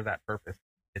not for that purpose.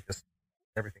 It just,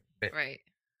 everything fit Right.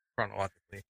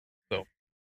 chronologically. So,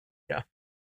 yeah.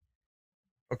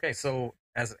 Okay, so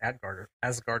as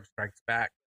Asgard Strikes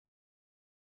Back,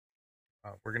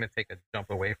 we're going to take a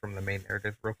jump away from the main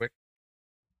narrative real quick.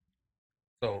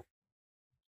 So,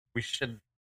 we should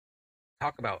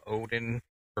talk about Odin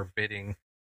forbidding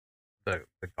the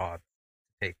gods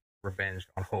to take revenge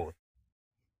on Hod.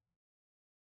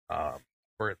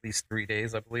 For at least 3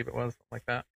 days, I believe it was, something like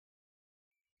that.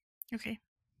 Okay.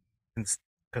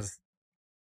 Because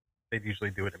they'd usually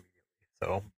do it immediately.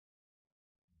 So,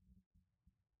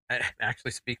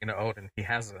 actually, speaking of Odin, he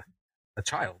has a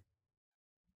child,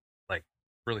 like,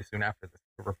 really soon after this,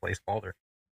 to replace Balder.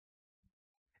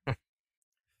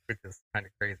 Which is kind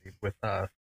of crazy, with the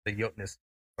Jotunist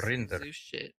Rinder, Zeus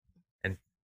shit. and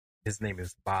his name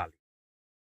is Vali.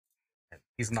 And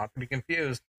he's not to be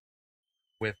confused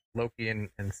with Loki and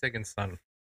Sigurd's son,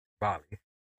 Vali,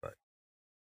 but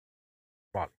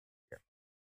Vali, yeah,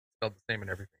 spelled the same and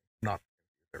everything, not to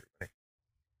confuse everybody.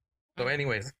 So,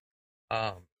 anyways,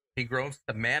 he grows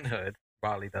to manhood.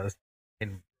 Vali does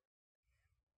in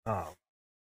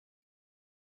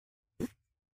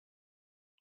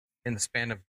the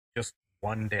span of just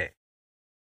 1 day,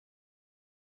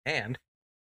 and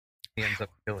he ends up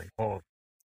killing Hod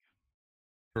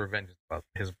to revenge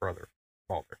his brother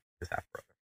Balder, his half brother.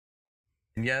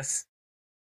 And yes,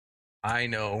 I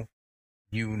know,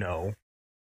 you know,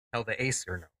 hell, the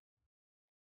Aesir know.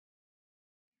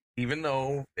 Even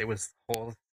though it was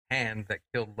Hod's hand that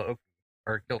killed Loki,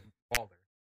 or killed Balder,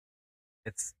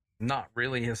 it's not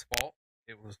really his fault.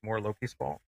 It was more Loki's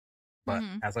fault. But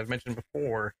as I've mentioned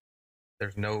before,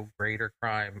 there's no greater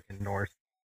crime in Norse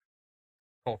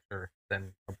culture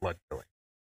than a blood killing.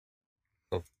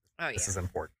 So this is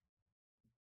important.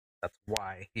 That's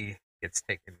why he gets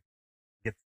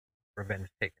revenge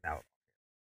taken out on him.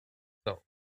 So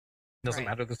it doesn't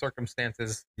matter the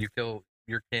circumstances. You kill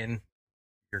your kin,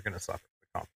 you're gonna suffer the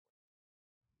consequence.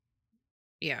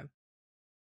 Yeah.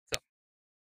 So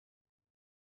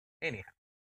anyhow,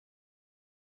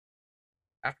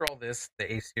 after all this,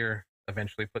 the Aesir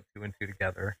eventually put 2 and 2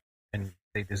 together, and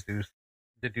they deduce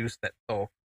that Thor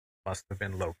must have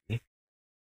been Loki.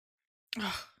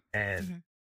 And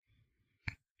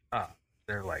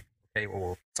they're like, okay,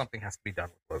 well, something has to be done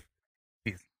with Loki.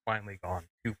 He's finally gone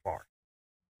too far.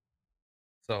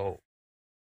 So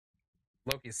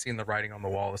Loki's seen the writing on the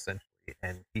wall, essentially,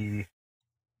 and he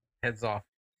heads off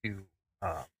to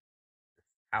this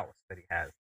house that he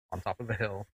has on top of a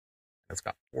hill. It's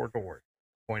got 4 doors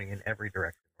pointing in every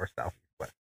direction, north, south, east,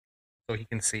 west. So he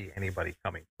can see anybody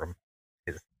coming from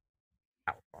his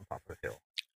house on top of the hill.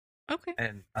 Okay.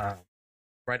 And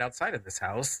right outside of this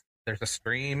house, there's a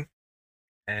stream,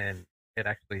 and it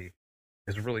actually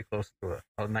is really close to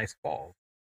a nice falls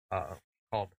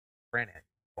called Branang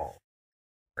Falls.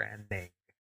 Branang.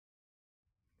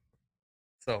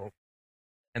 So,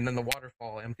 and then the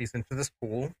waterfall empties into this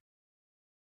pool,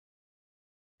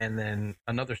 and then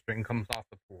another stream comes off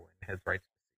the pool and heads right to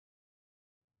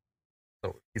the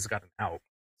sea. So he's got an out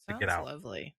to get out.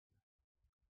 Lovely.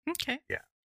 Okay. Yeah.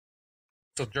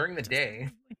 So during the day,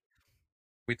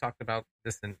 we talked about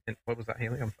this in what was that,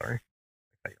 Haley? I'm sorry.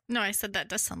 No, I said that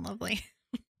does sound lovely.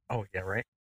 Oh yeah, right.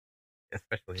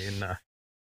 Especially in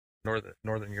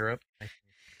northern Europe, nice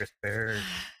and crisp air.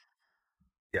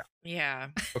 Yeah. Yeah.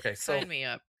 Okay, so Sign me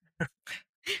up.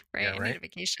 Right, Yeah, I need right? a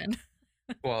vacation.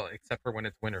 well, except for when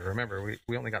it's winter. Remember,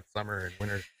 we only got summer and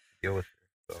winter to deal with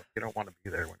here, so you don't want to be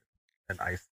there when it's an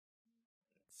ice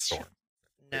storm.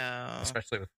 No.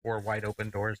 Especially with 4 wide open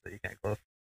doors that you can't close.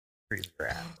 Freeze your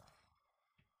ass off.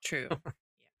 True. Yeah.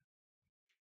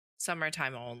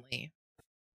 Summertime only.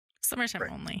 Summertime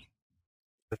Right. only.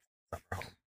 It's summer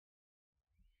home.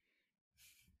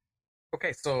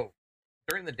 Okay, so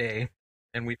during the day,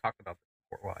 and we talked about this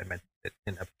before. Well, I mentioned it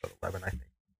in episode 11, I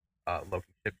think. Loki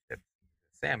ships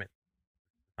salmon.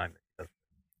 The time that he does this.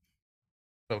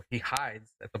 So he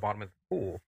hides at the bottom of the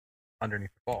pool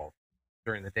underneath the falls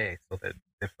during the day, so that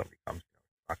if somebody comes,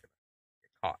 he's not going to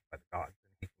get caught by the gods,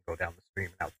 and he can go down the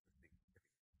stream and out to the sea.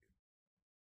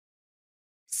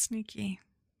 Sneaky.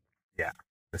 Yeah.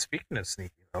 And speaking of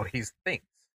sneaky, though, he thinks,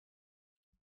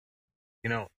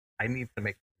 I need to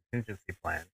make a contingency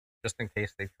plan just in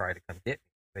case they try to come get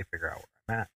me. They figure out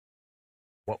where I'm at.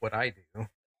 What would I do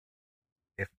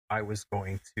if I was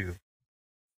going to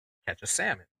catch a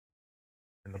salmon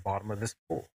in the bottom of this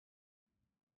pool?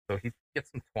 So he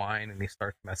gets some twine and he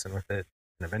starts messing with it,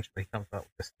 and eventually he comes out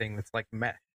with this thing that's like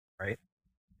mesh, right?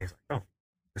 He's like, oh,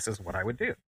 this is what I would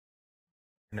do.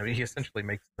 And he essentially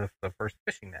makes the first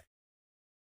fishing net.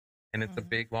 And it's a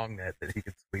big, long net that he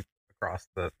could sweep across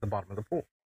the bottom of the pool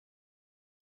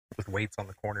with weights on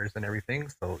the corners and everything,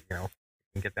 so, he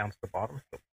can get down to the bottom.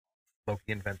 So Loki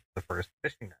invents the first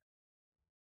fishing net.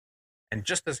 And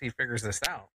just as he figures this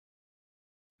out,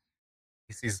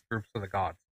 he sees groups of the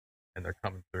gods, and they're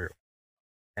coming through.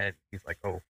 And he's like,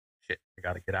 oh, shit, I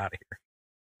gotta get out of here.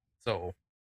 So,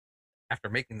 after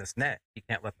making this net, he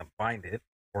can't let them find it,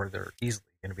 or they're easily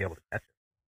going to be able to catch it.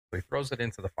 So he throws it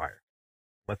into the fire,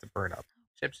 lets it burn up,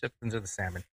 shifts into the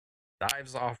salmon,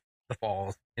 dives off the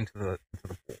falls into the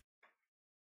pool.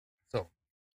 So,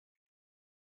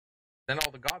 then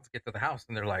all the gods get to the house,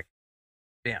 and they're like,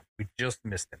 damn, we just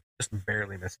missed him. Just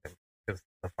barely missed him. Because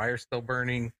the fire's still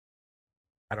burning.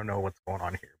 I don't know what's going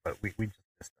on here, but we just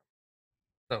missed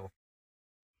him.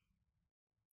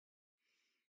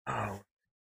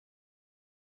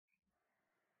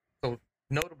 So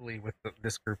notably with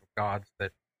this group of gods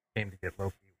that came to get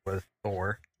Loki was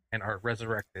Thor and our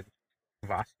resurrected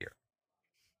Kvasir.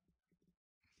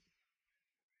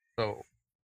 So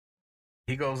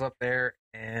he goes up there,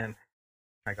 and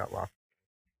I got lost.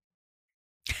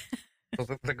 So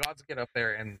the gods get up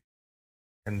there, and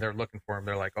they're looking for him.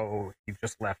 They're like, oh, he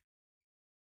just left.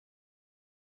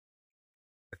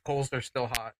 The coals are still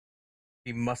hot.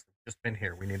 He must have just been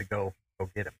here. We need to go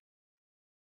get him.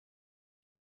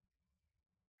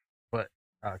 But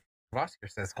Kvasir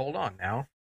says, hold on now.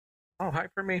 Oh, hi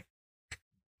for me.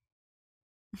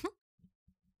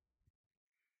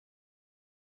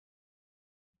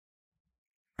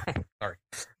 Sorry.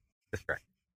 Distracted.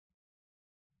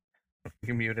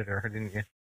 You muted her, didn't you?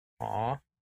 Aw.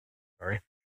 Sorry.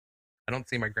 I don't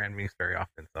see my grandniece very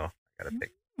often, so I gotta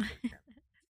take.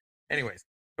 Anyways,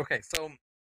 okay, so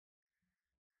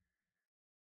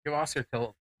Kvasir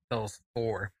tells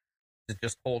Thor to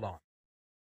just hold on.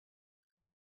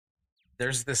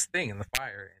 There's this thing in the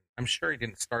fire, and I'm sure he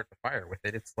didn't start the fire with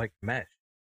it. It's like mesh.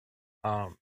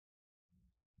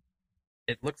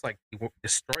 It looks like he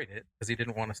destroyed it because he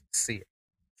didn't want us to see it.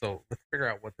 So let's figure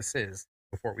out what this is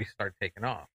before we start taking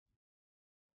off.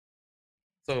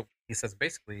 So he says,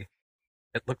 basically,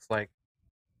 it looks like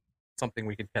something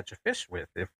we could catch a fish with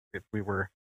if we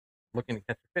were looking to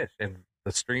catch a fish. And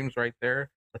the stream's right there.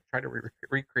 Let's try to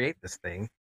recreate this thing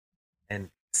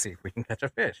and see if we can catch a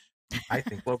fish. I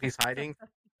think Loki's hiding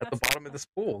at the bottom of this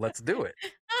pool. Let's do it.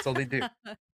 So they do.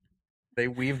 They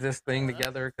weave this thing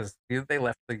together because they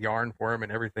left the yarn for him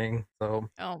and everything. So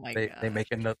Oh my they god. they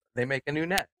make a new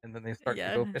net, and then they start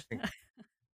to go fishing.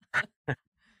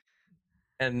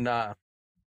 And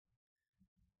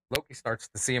Loki starts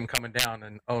to see him coming down,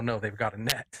 and oh no, they've got a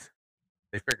net.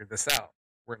 They figured this out.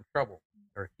 We're in trouble,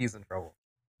 or he's in trouble.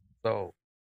 So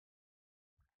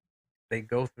they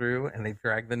go through and they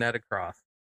drag the net across,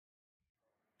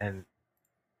 and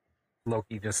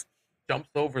Loki just jumps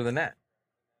over the net.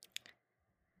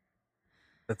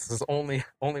 That's his only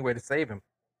way to save him.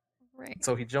 Right.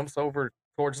 So he jumps over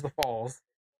towards the falls,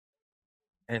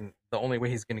 and the only way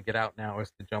he's going to get out now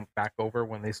is to jump back over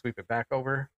when they sweep it back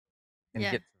over and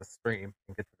get to the stream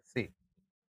and get to the sea.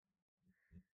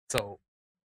 So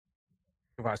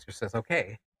Kvasir says,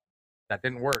 okay, that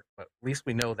didn't work, but at least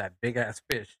we know that big-ass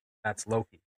fish, that's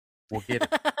Loki. We'll get it.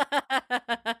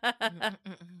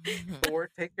 Thor,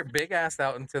 take your big ass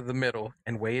out into the middle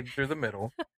and wade through the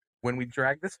middle. When we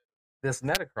drag this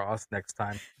net across next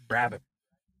time, grab it.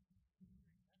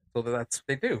 So that's what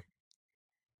they do.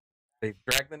 They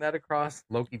drag the net across,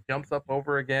 Loki jumps up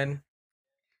over again,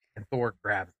 and Thor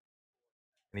grabs it.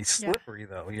 And he's slippery,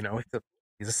 though, you know,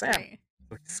 he's a salmon. Right.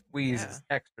 So he squeezes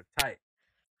extra tight.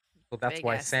 So that's big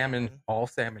why all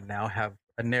salmon now have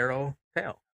a narrow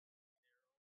tail.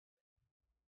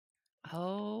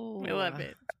 Oh. I love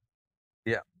it.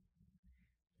 Yeah.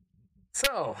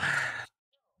 So,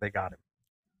 they got him.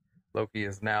 Loki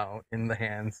is now in the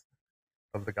hands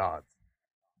of the gods.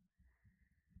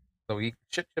 So he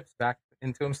chips back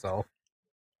into himself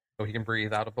so he can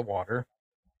breathe out of the water.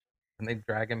 And they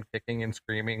drag him kicking and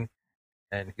screaming,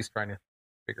 and he's trying to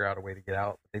figure out a way to get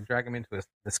out. They drag him into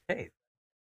this cave.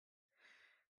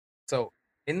 So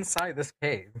inside this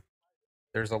cave,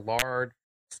 there's a large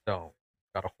stone.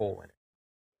 It's got a hole in it,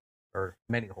 or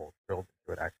many holes drilled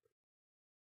into it, actually.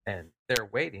 And they're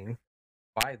waiting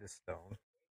by this stone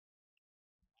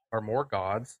are more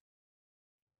gods,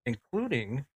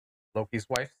 including Loki's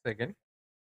wife Sigyn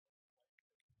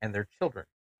and their children,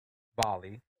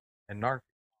 Vali and Narfi.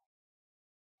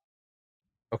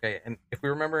 Okay, and if we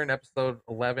remember in episode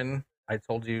 11, I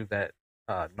told you that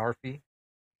Narfi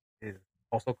is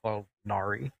also called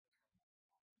Nari,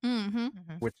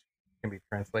 which can be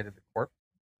translated to corpse.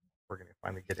 We're going to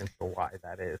finally get into why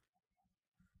that is.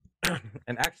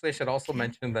 And actually, I should also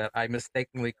mention that I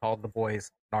mistakenly called the boys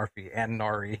Narfi and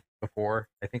Nari before,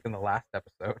 I think in the last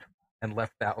episode, and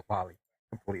left out Vali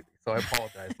completely. So I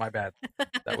apologize. My bad.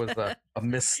 That was a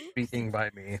misspeaking by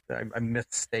me. I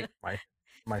misstaked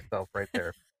myself right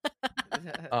there.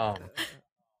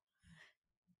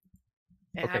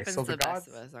 Okay, so the gods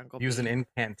use an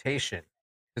incantation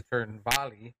to turn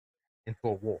Vali into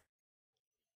a wolf.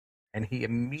 And he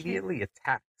immediately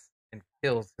attacks and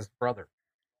kills his brother.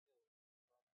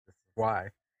 This is why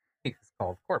he's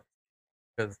called Corpse,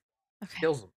 because he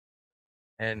kills him.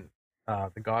 And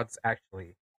the gods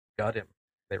actually gut him.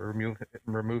 They remove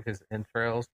his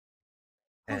entrails.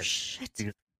 And oh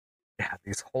shit!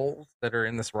 These holes that are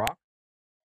in this rock,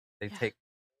 they take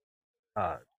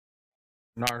Nari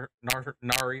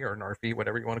or Narfi,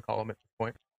 whatever you want to call him at this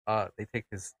point. They take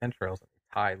his entrails and they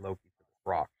tie Loki to this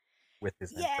rock with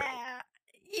his entrails.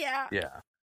 Yeah.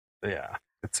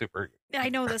 It's super. I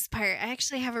know this part. I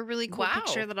actually have a really cool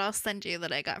picture that I'll send you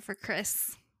that I got for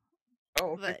Chris.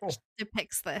 Oh, okay, cool.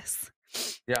 Depicts this.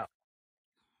 Yeah.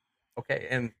 Okay,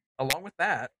 and along with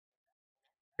that,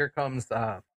 here comes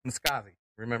Skazi.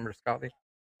 Remember Skazi?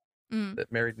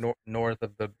 That married north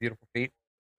of the beautiful feet?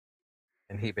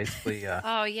 And he basically...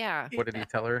 oh, yeah. What did he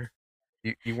tell her?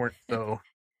 You weren't so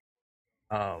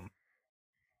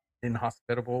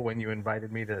inhospitable when you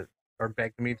invited me to, or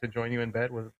begged me to join you in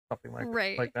bed, was it something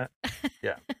like that?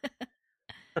 Yeah.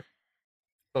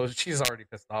 So she's already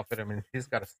pissed off at him, and she's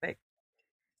got a snake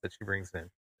that she brings in.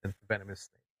 It's a venomous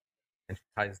snake. And she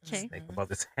ties the snake above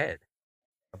his head,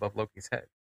 above Loki's head,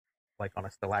 like on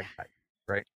a stalactite,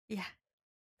 right? Yeah.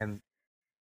 And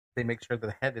they make sure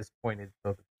the head is pointed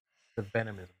so that the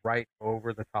venom is right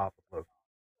over the top of Loki.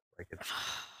 Like it's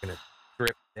going to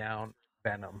drip down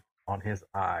venom on his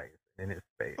eyes and in his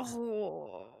face.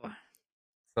 Oh.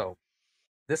 So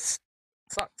this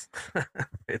sucks.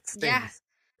 It stings. Yeah.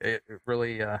 It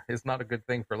really is not a good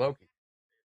thing for Loki.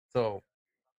 So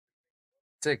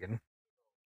Sigyn,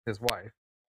 his wife,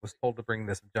 was told to bring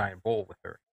this giant bowl with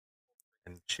her,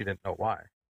 and she didn't know why.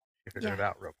 She figured it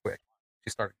out real quick.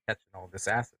 She started catching all this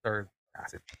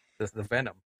the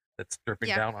venom that's dripping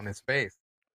down on his face.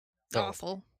 So,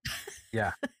 awful.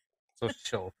 Yeah. So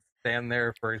she'll stand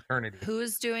there for eternity.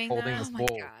 Who's doing holding that? this bowl.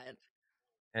 God.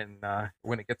 And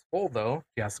when it gets full, though,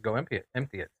 she has to go empty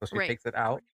it. So she takes it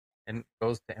out and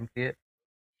goes to empty it,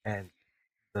 and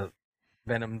the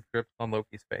venom drips on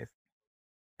Loki's face,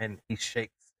 and he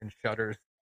shakes and shudders,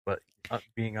 but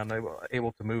being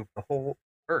unable to move, the whole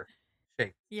earth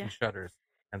shakes and shudders,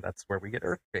 and that's where we get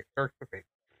earthquake.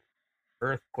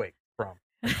 earthquake from.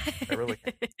 I really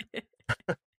can.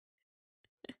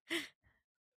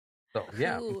 So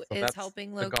yeah, Who so is that's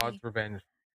helping the Loki? god's revenge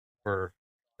for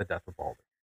the death of Balder.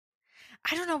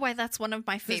 I don't know why that's one of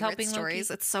my Who's favorite helping stories.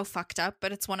 Loki? It's so fucked up,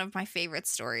 but it's one of my favorite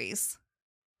stories.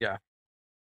 Yeah,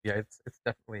 it's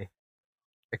definitely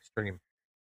extreme.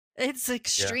 It's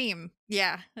extreme.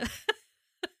 Yeah.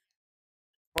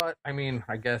 But I mean,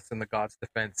 I guess in the god's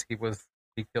defense, he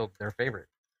killed their favorite,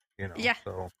 Yeah.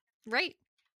 So Right.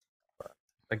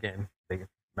 again, they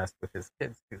messed with his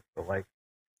kids too. So like,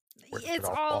 where does It's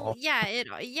it all all fall?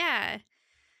 yeah.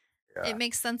 It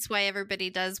makes sense why everybody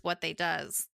does what they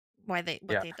does. Why they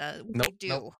they do.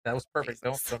 Nope, that was perfect.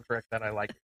 Jesus. Don't correct that. I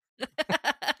like it.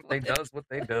 They does what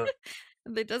they do.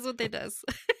 They does what they does.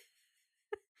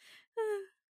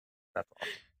 That's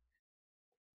awesome.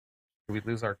 Did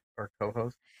we lose our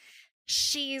co-host?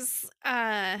 She's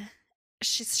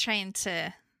trying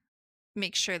to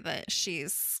make sure that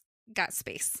she's got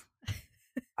space.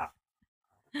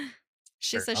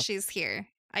 She Fair says enough. she's here.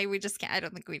 I just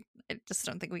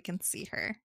don't think we can see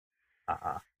her.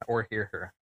 Or hear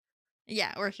her.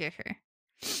 Yeah, or hear her.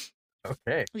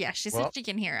 Okay. Yeah, she said she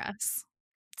can hear us.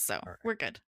 So right. we're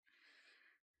good.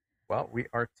 Well, we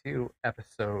are to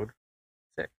episode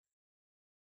 6.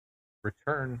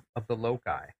 Return of the Loki.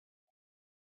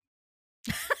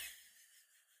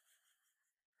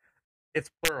 It's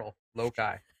plural, Loki,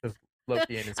 because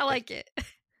Loki and his I like it.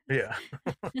 Yeah.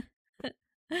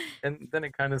 And then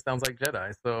it kind of sounds like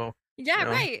Jedi, so yeah,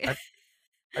 right.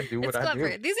 I do what it's I clever.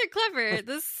 do. These are clever.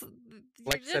 This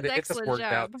Like I said, it just worked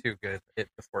out too good. It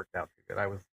just worked out too good. I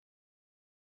was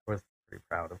pretty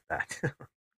proud of that.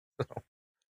 So,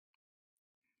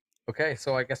 okay,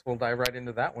 so I guess we'll dive right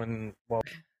into that one. Well,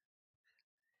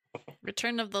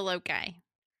 Return of the Loki.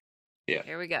 Yeah.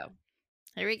 Here we go.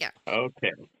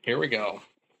 Okay, here we go.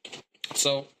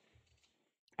 So,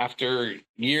 after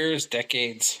years,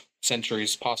 decades,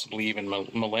 centuries, possibly even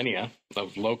millennia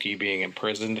of Loki being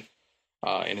imprisoned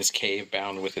in his cave,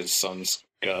 bound with his son's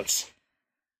guts,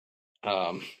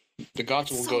 the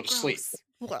gods will go to sleep.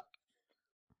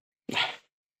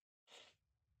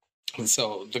 And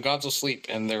so the gods will sleep,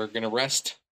 and they're going to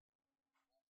rest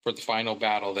for the final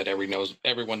battle that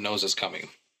everyone knows is coming.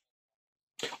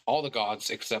 All the gods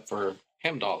except for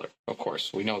Heimdallr, of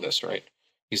course. We know this, right?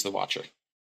 He's the Watcher.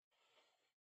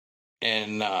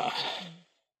 And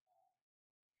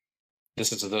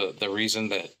this is the reason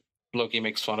that Loki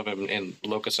makes fun of him in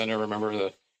Locust-Center.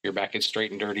 Remember, your back is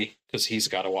straight and dirty? Because he's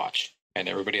got to watch, and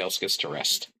everybody else gets to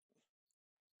rest.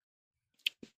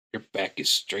 Your back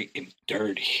is straight and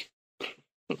dirty.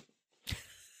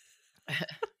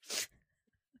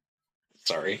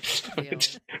 Sorry.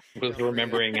 Was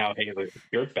remembering how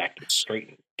your back is straight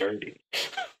and dirty.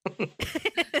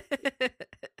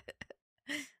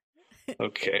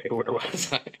 Okay, where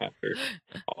was I after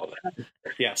all that?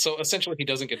 Yeah, so essentially he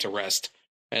doesn't get to rest,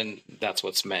 and that's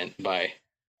what's meant by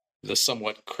the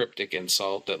somewhat cryptic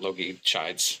insult that Loki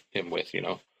chides him with,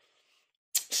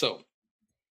 So,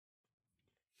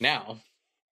 now,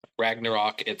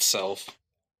 Ragnarok itself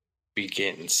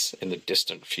begins in the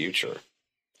distant future.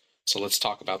 So let's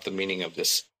talk about the meaning of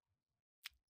this.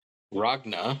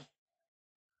 Ragna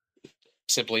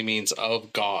simply means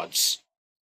of gods.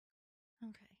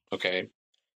 Okay.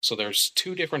 So there's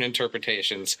 2 different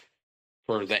interpretations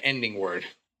for the ending word,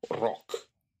 rok,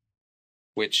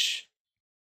 which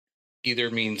either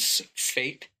means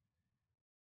fate,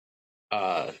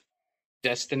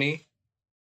 destiny,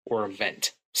 or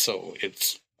event. So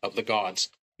it's of the gods,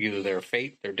 either their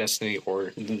fate, their destiny,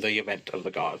 or the event of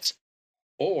the gods.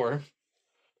 Or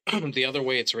the other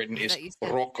way it's written is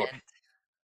rokor.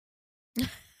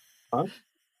 Huh?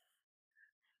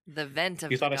 The vent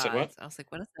of you the thought gods. I said what? I was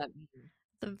like, what does that mean?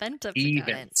 The vent of the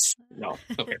Events. No.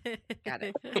 Okay. Got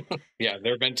it. Yeah,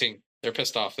 they're venting. They're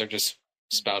pissed off. They're just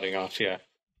spouting off. Yeah.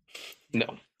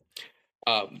 No.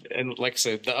 And like I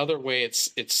said, the other way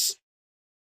it's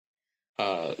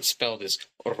spelled is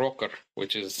rokor,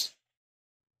 which is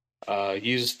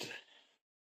used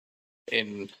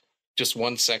in just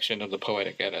one section of the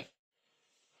Poetic Edda.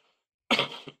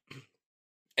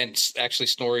 And actually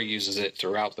Snorri uses it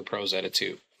throughout the Prose Edda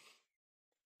too.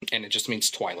 And it just means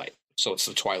twilight. So it's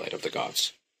the twilight of the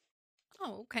gods.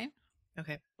 Oh, okay.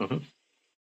 Okay. Mm-hmm.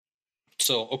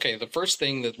 So, okay, the first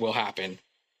thing that will happen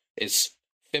is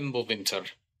Fimbulvinter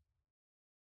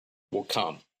will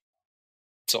come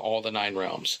to all the 9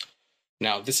 realms.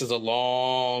 Now, this is a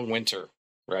long winter,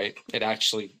 right? It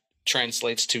actually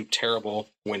translates to terrible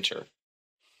winter.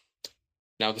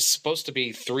 Now, this is supposed to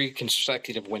be 3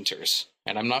 consecutive winters,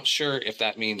 and I'm not sure if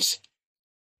that means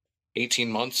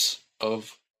 18 months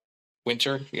of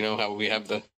winter. You know how we have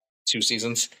the 2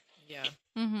 seasons, Yeah.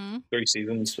 3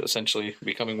 seasons essentially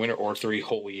becoming winter, or 3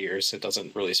 whole years. It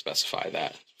doesn't really specify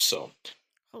that. So,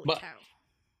 Holy but cow.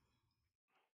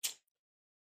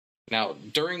 now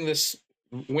during this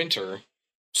winter,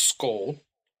 Skull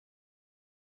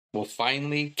will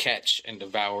finally catch and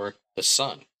devour the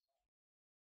sun,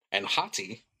 and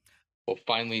Hati will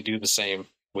finally do the same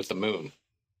with the moon.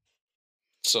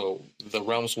 So the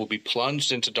realms will be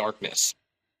plunged into darkness,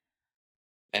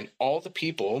 and all the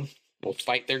people will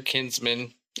fight their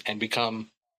kinsmen and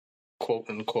become, quote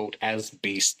unquote, as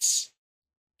beasts,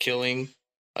 killing,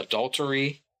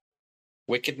 adultery,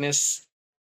 wickedness,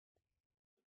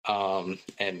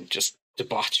 and just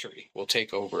debauchery will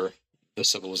take over the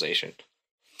civilization.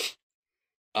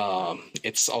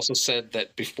 It's also said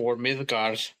that before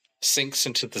Midgard sinks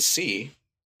into the sea,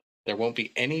 there won't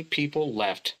be any people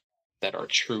left that are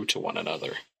true to one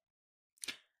another.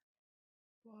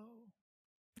 Whoa.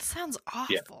 Sounds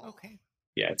awful. Okay.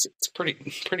 Yeah, it's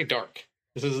pretty dark.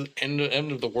 This is the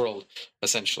end of the world,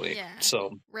 essentially. Yeah.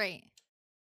 So Right.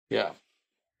 yeah.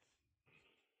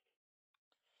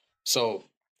 So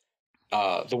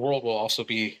the world will also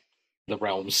be the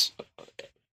realms.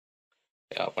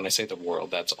 When I say the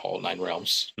world, that's all 9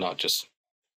 realms, not just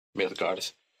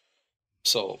Midgard.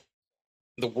 So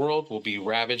the world will be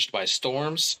ravaged by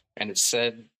storms, and it's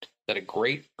said that a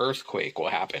great earthquake will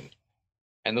happen.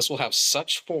 And this will have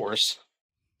such force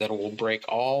that it will break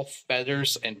all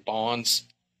fetters and bonds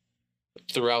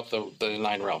throughout the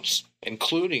 9 realms,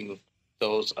 including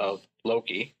those of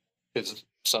Loki. His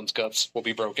son's guts will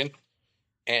be broken,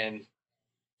 and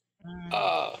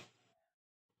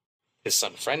his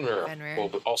son Fenrir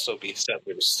will also be set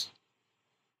loose.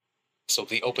 So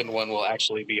the open one will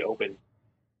actually be open.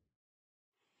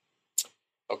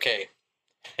 Okay.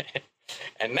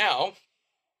 And now,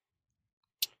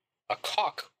 a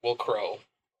cock will crow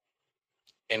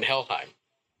in Helheim,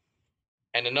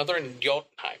 and another in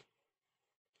Jotunheim,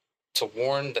 to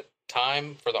warn the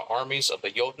time for the armies of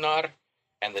the Jotnar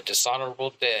and the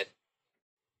dishonorable dead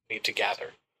need to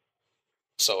gather.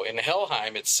 So in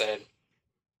Helheim, it said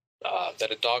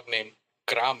that a dog named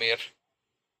Gramir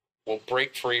will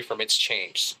break free from its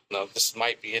chains. Now, this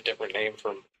might be a different name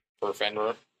for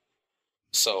Fenrir,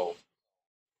 so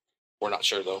we're not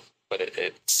sure though. But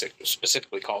it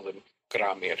specifically called him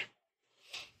Gramir.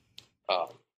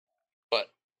 But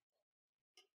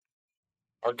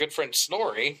our good friend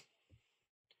Snorri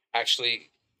actually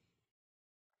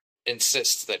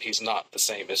insists that he's not the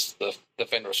same as the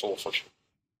Fenrir Wolford.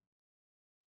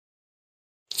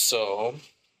 So,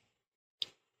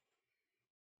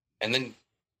 and then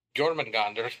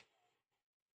Jormungandr,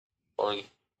 or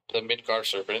the Midgard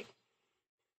serpent,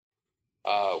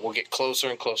 will get closer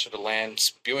and closer to land,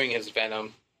 spewing his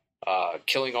venom,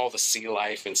 killing all the sea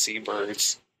life and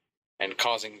seabirds, and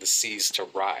causing the seas to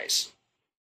rise.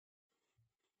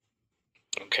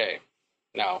 Okay,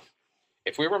 now,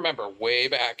 if we remember way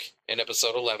back in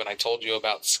episode 11, I told you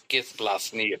about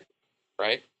Skithblasnir,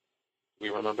 right? We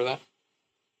remember that?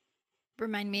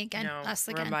 Remind me again. No, Us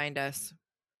again. remind us.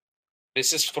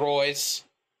 This is Freud's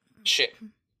ship.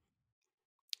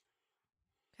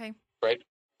 Okay. Right?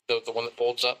 The one that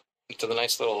folds up into the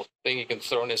nice little thing you can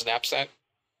throw in his knapsack.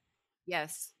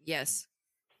 Yes. Okay.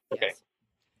 Yes.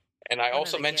 And I One of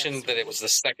also the mentioned gifts, that it right? was the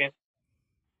second.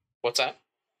 What's that?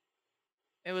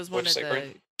 It was What'd one of you say, the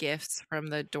Corinne? gifts from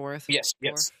the dwarf. Yes.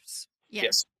 dwarfs. Yeah.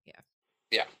 Yes.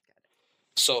 Yeah.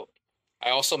 So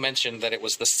I also mentioned that it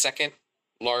was the second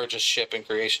largest ship in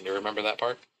creation. Do you remember that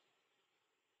part?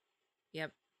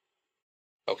 Yep.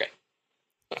 Okay.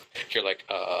 You're like,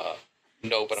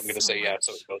 no, but I'm going to So say yeah,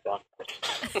 so it goes on.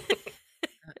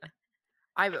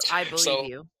 I believe So-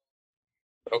 you.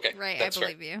 Okay. Right, that's I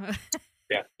fair. believe you.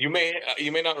 Yeah, you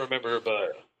may not remember,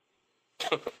 but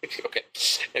okay.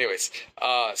 Anyways,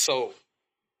 so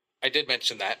I did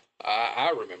mention that.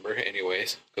 I remember,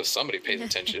 anyways, because somebody pays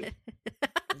attention.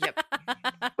 Yep.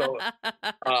 So,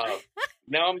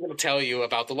 now I'm going to tell you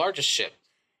about the largest ship.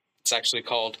 It's actually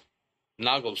called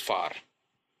Naglfar,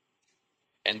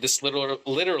 and this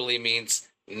literally means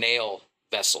nail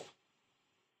vessel.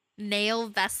 Nail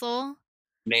vessel.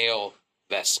 Nail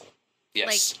vessel.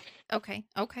 Yes. Okay.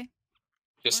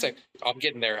 Just I'm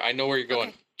getting there. I know where you're going.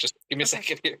 Okay. Just give me a Okay.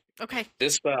 second here. Okay.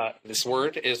 This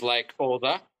word is like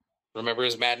Oda. Remember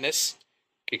his madness?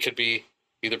 It could be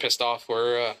either pissed off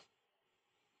or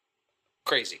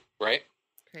crazy, right?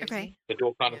 Crazy. Okay. The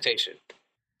dual connotation.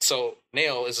 So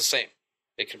nail is the same.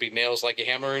 It could be nails like you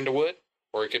hammer into wood,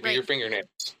 or it could be Right. your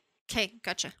fingernails. Okay.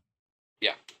 Gotcha.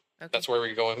 Okay. That's where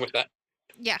we're going with that.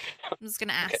 Yeah. I'm just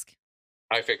gonna ask.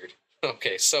 I figured.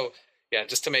 Okay, so Yeah,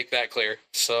 just to make that clear.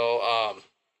 So,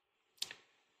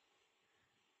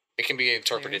 it can be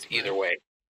interpreted either way.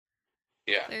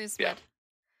 Yeah. There's yeah.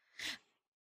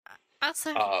 I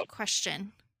also have a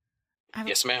question.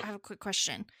 Yes, ma'am. I have a quick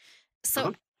question.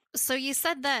 So, so you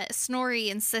said that Snorri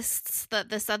insists that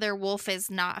this other wolf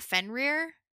is not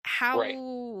Fenrir.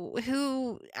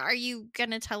 Who are you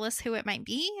gonna tell us who it might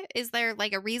be? Is there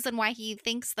like a reason why he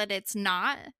thinks that it's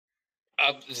not?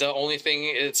 The only thing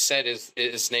it said is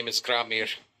his name is Gramir,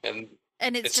 and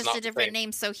it's just a different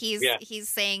name. So he's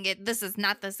saying it. This is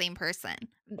not the same person.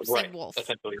 Same wolf.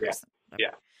 Essentially, person.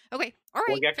 Yeah. Okay. All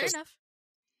right. Fair enough.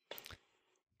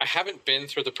 I haven't been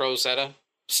through the Prozetta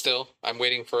still. I'm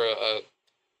waiting for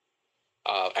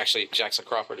actually, Jackson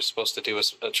Crawford is supposed to do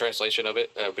a translation of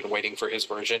it. I've been waiting for his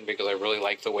version because I really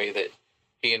like the way that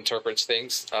he interprets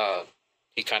things.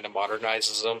 He kind of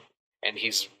modernizes them, and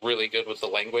he's really good with the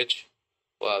language,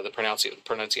 the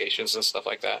pronunciations and stuff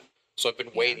like that. So I've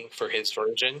been waiting for his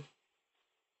version,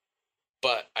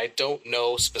 but I don't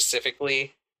know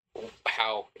specifically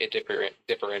how it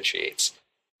differentiates.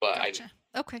 But gotcha.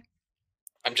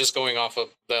 I'm just going off of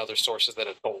the other sources that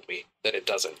have told me that it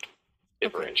doesn't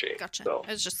differentiate. Gotcha. So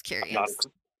I was just curious.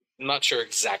 I'm not sure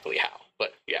exactly how,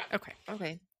 but yeah. Okay.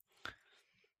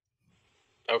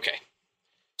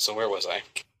 So where was I?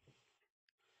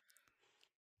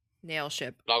 Nail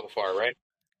ship. Naglfar, right?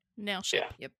 Nail ship.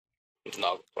 Yeah. Yep.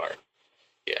 Naglfar.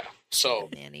 Yeah. So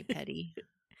Manny Petty.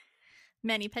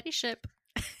 Manny Petty ship.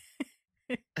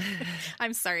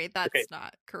 I'm sorry, that's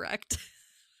not correct.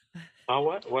 Oh,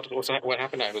 what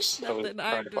happened? I was trying to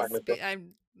find it.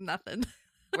 I'm nothing.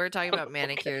 We're talking about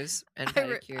manicures and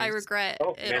pedicures. I regret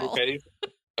it Manny all. Petty?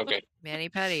 Okay. Manny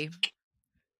Petty.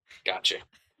 Gotcha.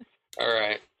 All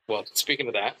right. Well, speaking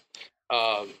of that,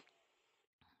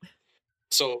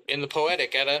 so in the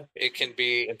Poetic Edda, it can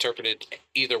be interpreted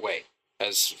either way,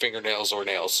 as fingernails or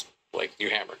nails, like you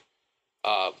hammered.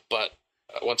 But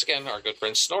once again, our good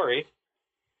friend Snorri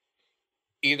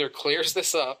either clears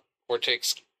this up or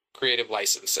takes creative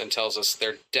license and tells us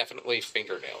they're definitely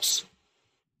fingernails.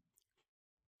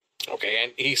 Okay,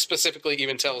 and he specifically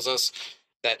even tells us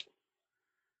that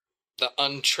the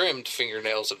untrimmed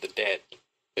fingernails of the dead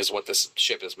is what this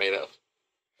ship is made of.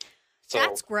 So,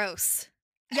 that's gross.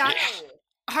 Yuck. Yeah.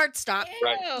 Hard stop.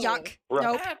 Right. Yuck. Right.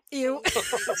 Nope. Ew. With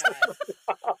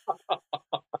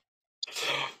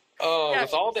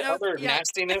all the other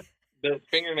nastiness, the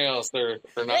fingernails, they're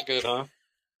not good, huh?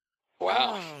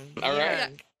 Wow. All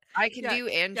right. I can do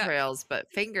entrails,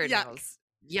 but fingernails.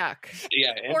 Yuck.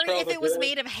 Yeah. Or if it was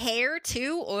made of hair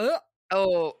too. Oh.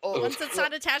 Once it's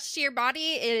not attached to your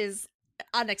body, it is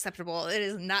unacceptable. It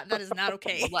is not. That is not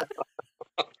okay.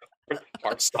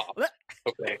 Hard stop.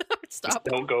 Okay. Stop. Just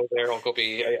don't go there, Uncle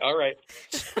B. All right.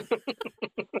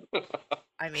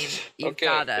 I mean, you've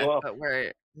gotta, but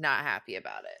we're not happy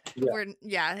about it.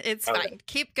 It's fine.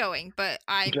 Keep going, but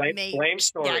I blame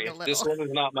Snorri. This one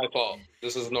is not my fault.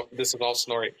 This is all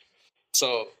Snorri.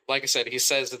 So, like I said, he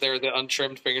says that they're the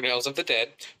untrimmed fingernails of the dead.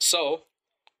 So,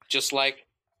 just like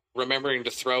remembering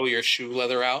to throw your shoe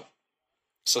leather out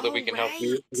so that we can help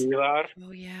you.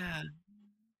 Oh yeah.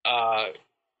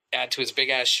 Add to his big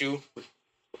ass shoe.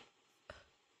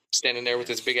 Standing there with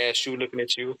his big ass shoe looking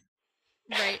at you.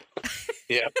 Right.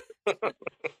 Yeah.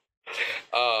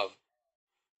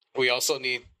 We also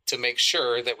need to make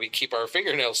sure that we keep our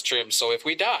fingernails trimmed, so if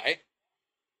we die,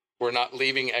 we're not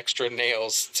leaving extra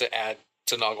nails to add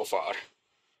to Naglfar.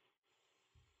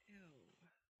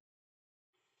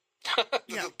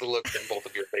 The look in both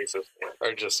of your faces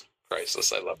are just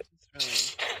priceless. I love it.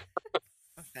 It's really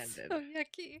offended. So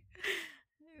yucky.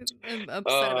 I'm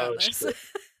upset about this.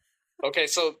 Okay,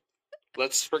 so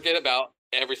let's forget about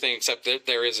everything except that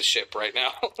there is a ship right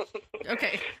now.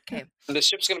 Okay. The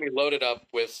ship's going to be loaded up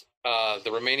with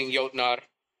the remaining Jotnar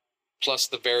plus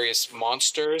the various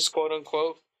monsters, quote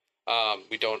unquote.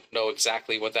 We don't know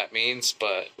exactly what that means,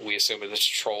 but we assume it's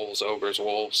trolls, ogres,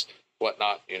 wolves,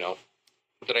 whatnot. You know,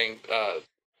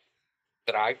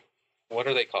 drag. What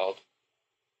are they called?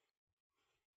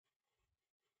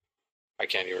 I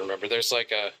can't even remember. There's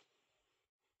like a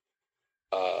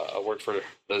word for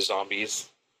the zombies.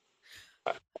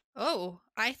 Oh,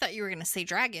 I thought you were gonna say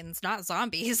dragons, not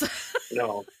zombies.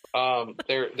 No,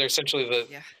 they're essentially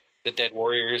the dead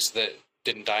warriors that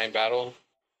didn't die in battle.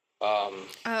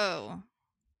 Oh.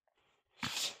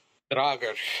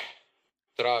 Draugr.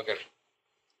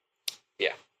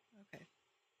 Yeah. Okay.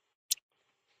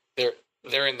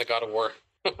 They're in the God of War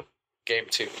game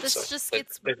too. This just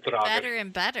gets better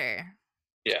and better.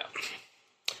 Yeah.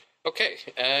 Okay,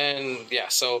 and yeah,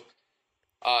 so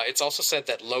it's also said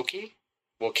that Loki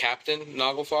will captain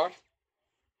Naglfar.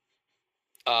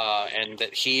 and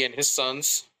that he and his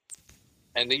sons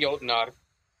and the Jotnar,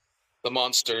 the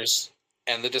monsters,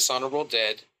 and the dishonorable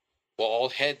dead will all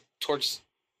head towards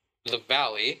the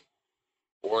valley,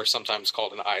 or sometimes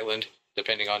called an island,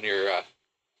 depending on your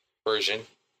version.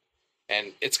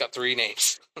 And it's got 3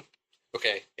 names.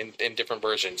 Okay, in different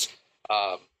versions.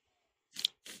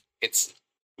 It's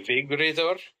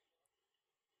Vigridor,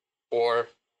 or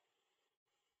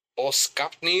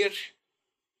Oskapnir,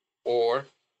 or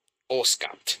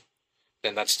Oskapt.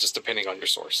 Then that's just depending on your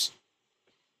source.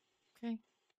 Okay.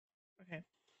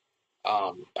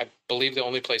 I believe the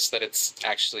only place that it's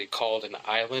actually called an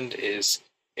island is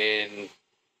in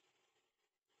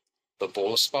the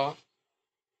Voluspa,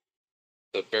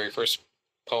 the very first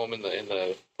poem in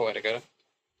the Poetic Edda.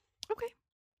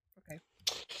 Okay.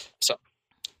 So,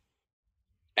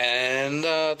 and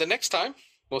the next time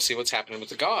we'll see what's happening with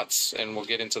the gods, and we'll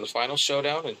get into the final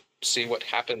showdown and see what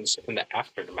happens in the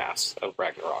aftermath of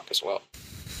Ragnarok as well.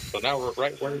 So now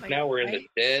we're in the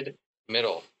dead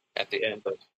middle at the end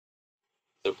of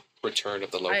the return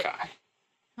of the Lokai.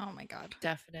 Oh my god.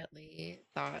 Definitely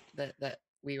thought that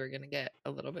we were gonna get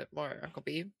a little bit more Uncle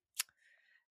B.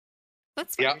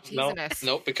 That's Yeah, fine. You're teasing us.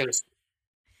 no, because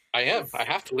I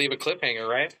have to leave a cliffhanger,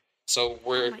 right? So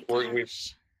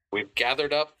we've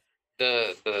gathered up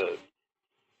the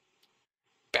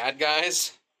bad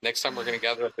guys. Next time we're going to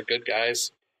gather up the good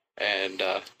guys and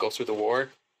go through the war,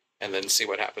 and then see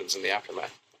what happens in the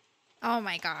aftermath. Oh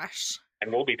my gosh.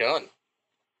 And we'll be done.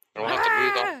 And we'll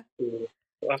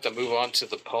have to move on to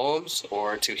the poems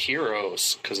or to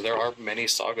heroes, because there are many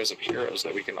sagas of heroes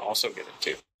that we can also get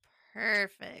into.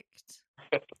 Perfect.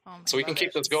 Oh my So we can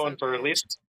keep this going for at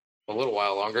least a little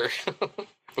while longer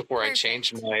before I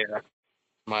change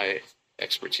my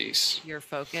expertise. Your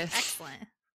focus. Excellent.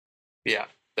 Yeah,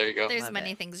 there you go. There's Love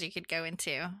many it. things you could go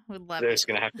into. Would love There's it.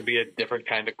 going to have to be a different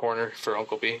kind of corner for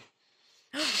Uncle B.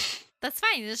 That's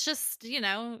fine. It's just,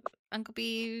 Uncle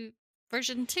B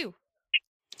version 2.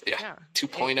 Yeah,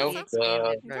 2.0.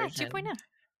 Expanded Yeah, version. 2.0.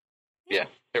 Yeah,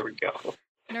 there we go.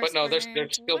 But no, there's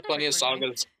still plenty of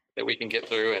sagas that we can get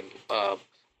through, and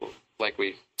like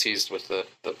we teased with the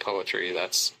poetry,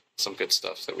 that's some good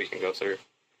stuff that we can go through.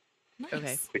 Nice.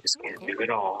 Okay. We just can't do it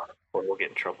all, or we'll get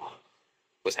in trouble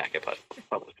with Hackett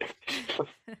Publishing.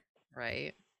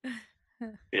 Right.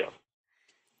 Yeah.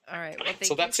 All right. Well, thank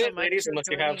So that's you so it, much ladies, for unless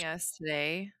you joining have- us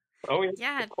today. Oh,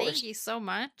 Yeah, of course. thank you so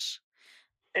much.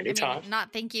 Anytime.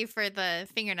 Not thank you for the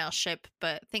fingernail ship,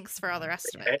 but thanks for all the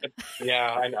rest of it.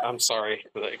 Yeah, I'm sorry.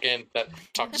 But again, that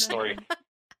talk story.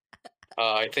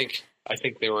 I think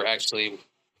they were actually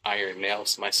iron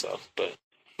nails myself, but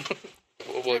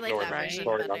we'll I like ignore that the version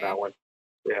story on better. that one.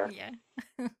 Yeah.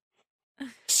 Yeah.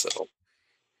 So,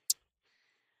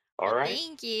 all right.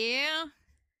 Thank you.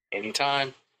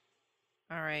 Anytime.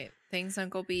 All right. Thanks,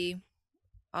 Uncle B.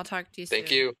 I'll talk to you soon.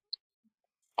 Thank you.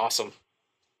 Awesome.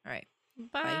 All right.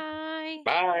 Bye.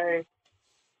 Bye.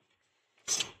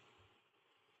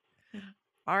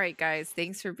 All right, guys.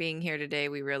 Thanks for being here today.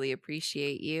 We really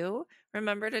appreciate you.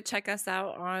 Remember to check us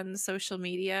out on social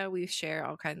media. We share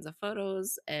all kinds of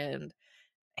photos, and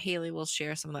Haley will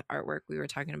share some of the artwork we were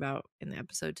talking about in the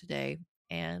episode today,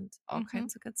 and all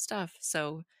kinds of good stuff.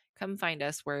 So come find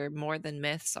us. We're More Than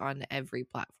Myths on every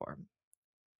platform.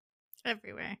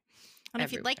 Everywhere. And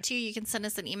if you'd like to, you can send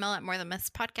us an email at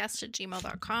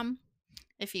morethanmythspodcast@gmail.com.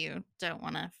 If you don't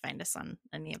want to find us on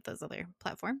any of those other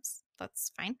platforms,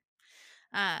 that's fine.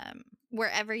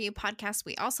 Wherever you podcast,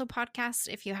 we also podcast.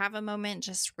 If you have a moment,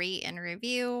 just rate and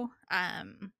review.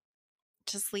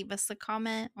 Just leave us a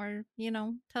comment, or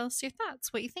tell us your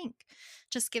thoughts, what you think.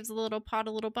 Just gives a little pod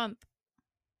a little bump.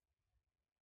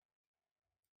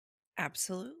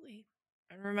 Absolutely.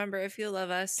 And remember, if you love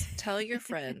us, tell your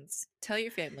friends, tell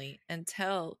your family, and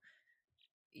tell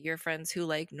your friends who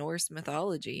like Norse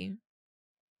mythology.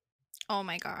 Oh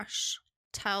my gosh.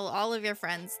 Tell all of your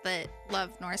friends that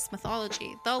love Norse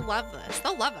mythology. They'll love this.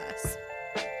 They'll love us.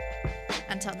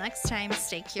 Until next time,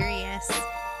 stay curious.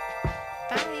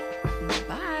 Bye.